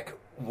 real quick,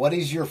 what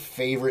is your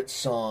favorite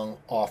song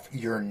off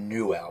your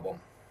new album?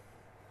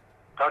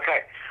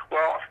 Okay.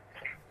 Well,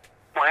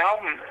 my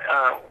album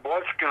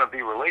was going to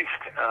be released,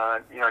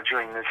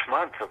 during this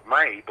month of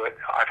May, but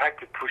I've had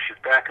to push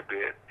it back a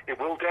bit. It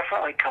will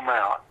definitely come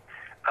out.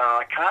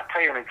 I can't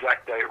tell you an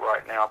exact date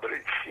right now, but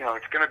it's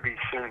going to be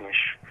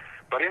soonish.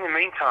 But in the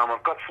meantime,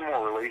 I've got some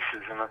more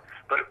releases,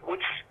 but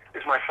which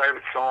is my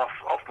favorite song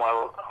off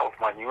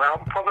my new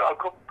album? Probably I've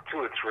got 2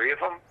 or 3 of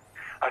them.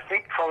 I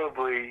think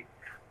probably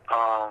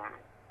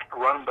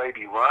 "Run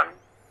Baby Run"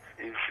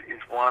 is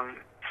one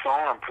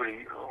song. I'm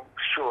pretty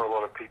sure a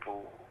lot of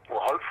people will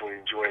hopefully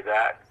enjoy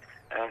that,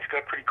 and it's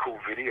got a pretty cool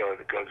video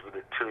that goes with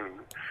it too.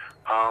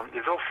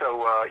 There's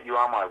also "You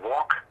Are My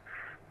Rock."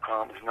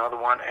 Is another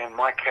one, and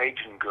 "My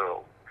Cajun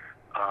Girl."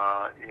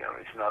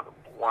 Is another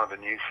one of the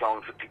new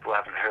songs that people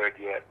haven't heard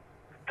yet,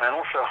 and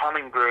also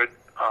 "Hummingbird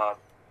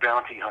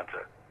Bounty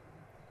Hunter."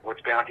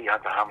 What's Bounty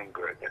Hunter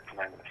Hummingbird? That's the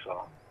name of the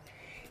song.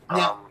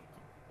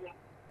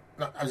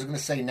 Now, I was going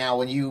to say, now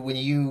when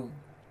you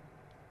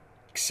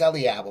sell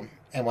the album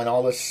and when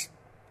all this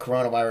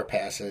coronavirus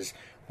passes,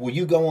 will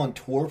you go on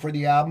tour for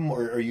the album,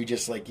 or are you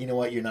just like, you know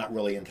what, you're not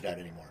really into that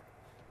anymore?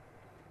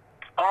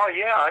 Oh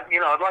yeah,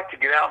 I'd like to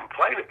get out and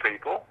play to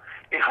people.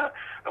 And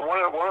one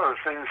of the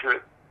things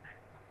that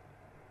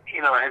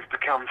has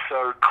become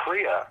so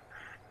clear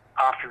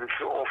after this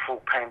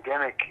awful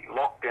pandemic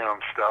lockdown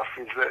stuff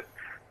is that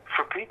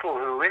for people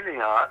who are in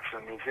the arts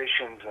and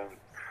musicians and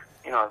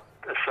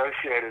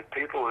associated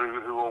people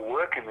who all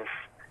work in this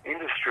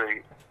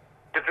industry,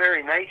 the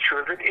very nature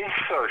of it is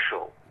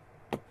social.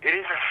 It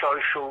is a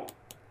social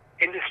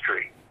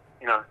industry.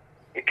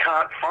 It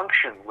can't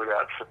function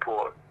without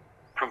support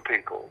from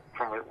people,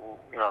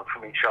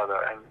 from each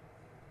other,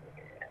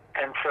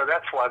 and so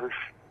that's why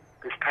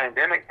this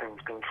pandemic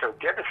thing's been so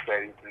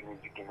devastating to the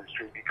music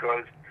industry,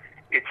 because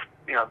it's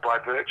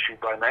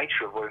by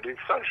nature of what it is,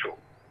 social.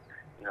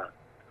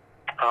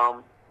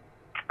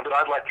 But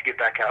I'd like to get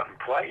back out and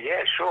play.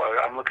 Yeah, sure.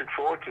 I'm looking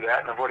forward to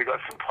that, and I've already got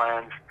some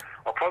plans.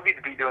 I'll probably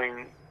be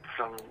doing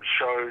some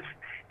shows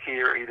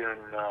here either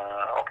in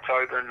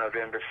October,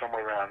 November,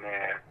 somewhere around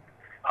there.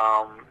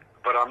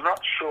 But I'm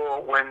not sure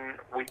when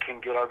we can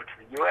get over to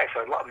the US.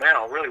 I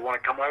really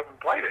want to come over and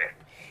play there.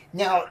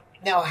 Now,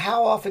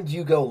 how often do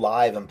you go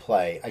live and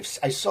play?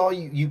 I saw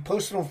you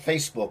posted on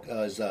Facebook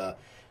as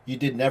you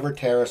did "Never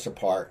Tear Us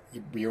Apart."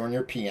 You're on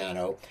your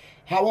piano.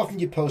 How often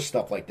do you post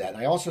stuff like that?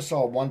 And I also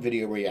saw one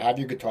video where you have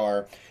your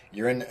guitar.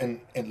 You're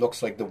in it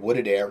looks like the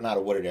wooded area, not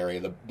a wooded area,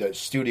 the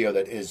studio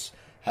that has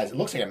it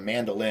looks like a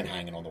mandolin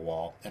hanging on the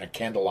wall and a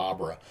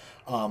candelabra.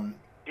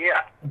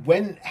 Yeah.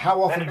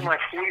 How often? That's in my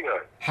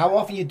studio. How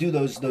often you do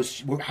those?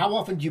 How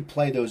often do you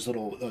play those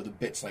little the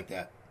bits like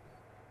that?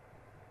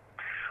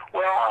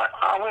 Well,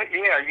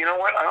 you know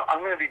what? I'm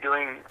going to be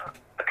doing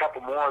a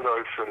couple more of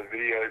those sort of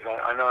videos.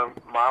 I know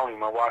Marley,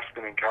 my wife's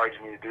been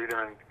encouraging me to do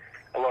them, and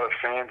a lot of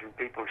fans and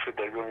people said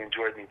they really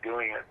enjoyed me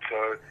doing it.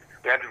 So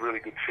they had really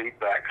good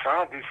feedback. So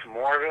I'll do some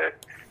more of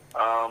it.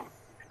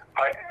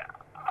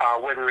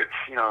 Whether it's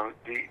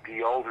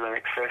the older In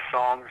Excess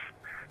songs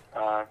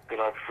that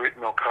I've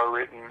written or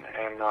co-written,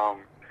 and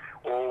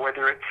or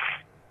whether it's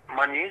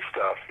my new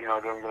stuff, that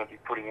I'm going to be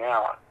putting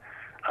out.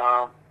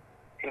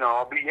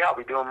 I'll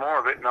be doing more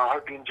of it, and I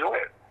hope you enjoy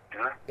it.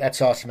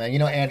 That's awesome,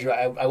 man. Andrew,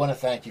 I want to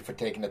thank you for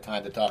taking the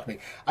time to talk to me.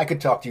 I could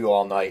talk to you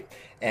all night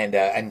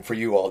and for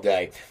you all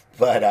day,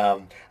 but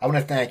I want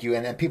to thank you.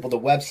 And people, the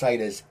website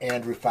is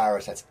Andrew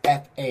Farriss. That's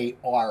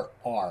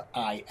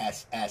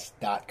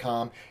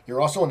FARRISS.com.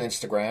 You're also on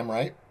Instagram,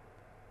 right?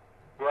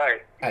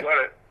 Right. You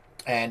got it.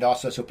 And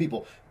also, so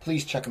people,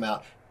 please check him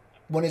out.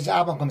 When his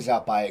album comes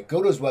out, buy it.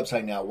 Go to his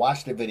website now.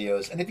 Watch the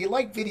videos. And if you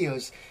like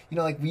videos,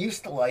 like we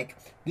used to like,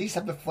 these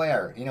have the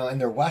flair, and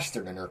they're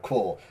Western and they're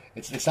cool.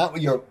 It's not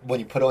when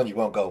you put on,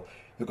 you'll go,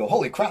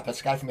 holy crap,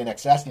 that's a guy from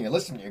INXS, and you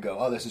listen and you go,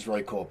 oh, this is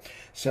really cool.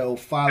 So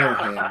follow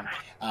him,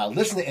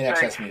 listen to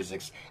INXS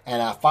Music,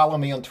 and follow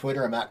me on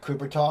Twitter. I'm at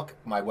Cooper Talk.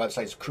 My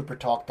website is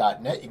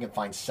coopertalk.net. You can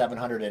find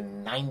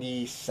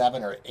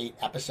 797 or 8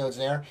 episodes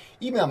there.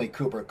 Email me,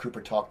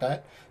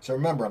 Cooper@coopertalk.net. So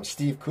remember, I'm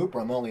Steve Cooper.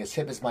 I'm only as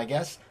hip as my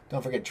guests.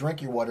 Don't forget,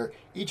 drink your water,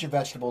 eat your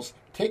vegetables,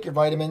 take your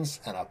vitamins,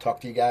 and I'll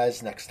talk to you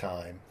guys next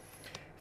time.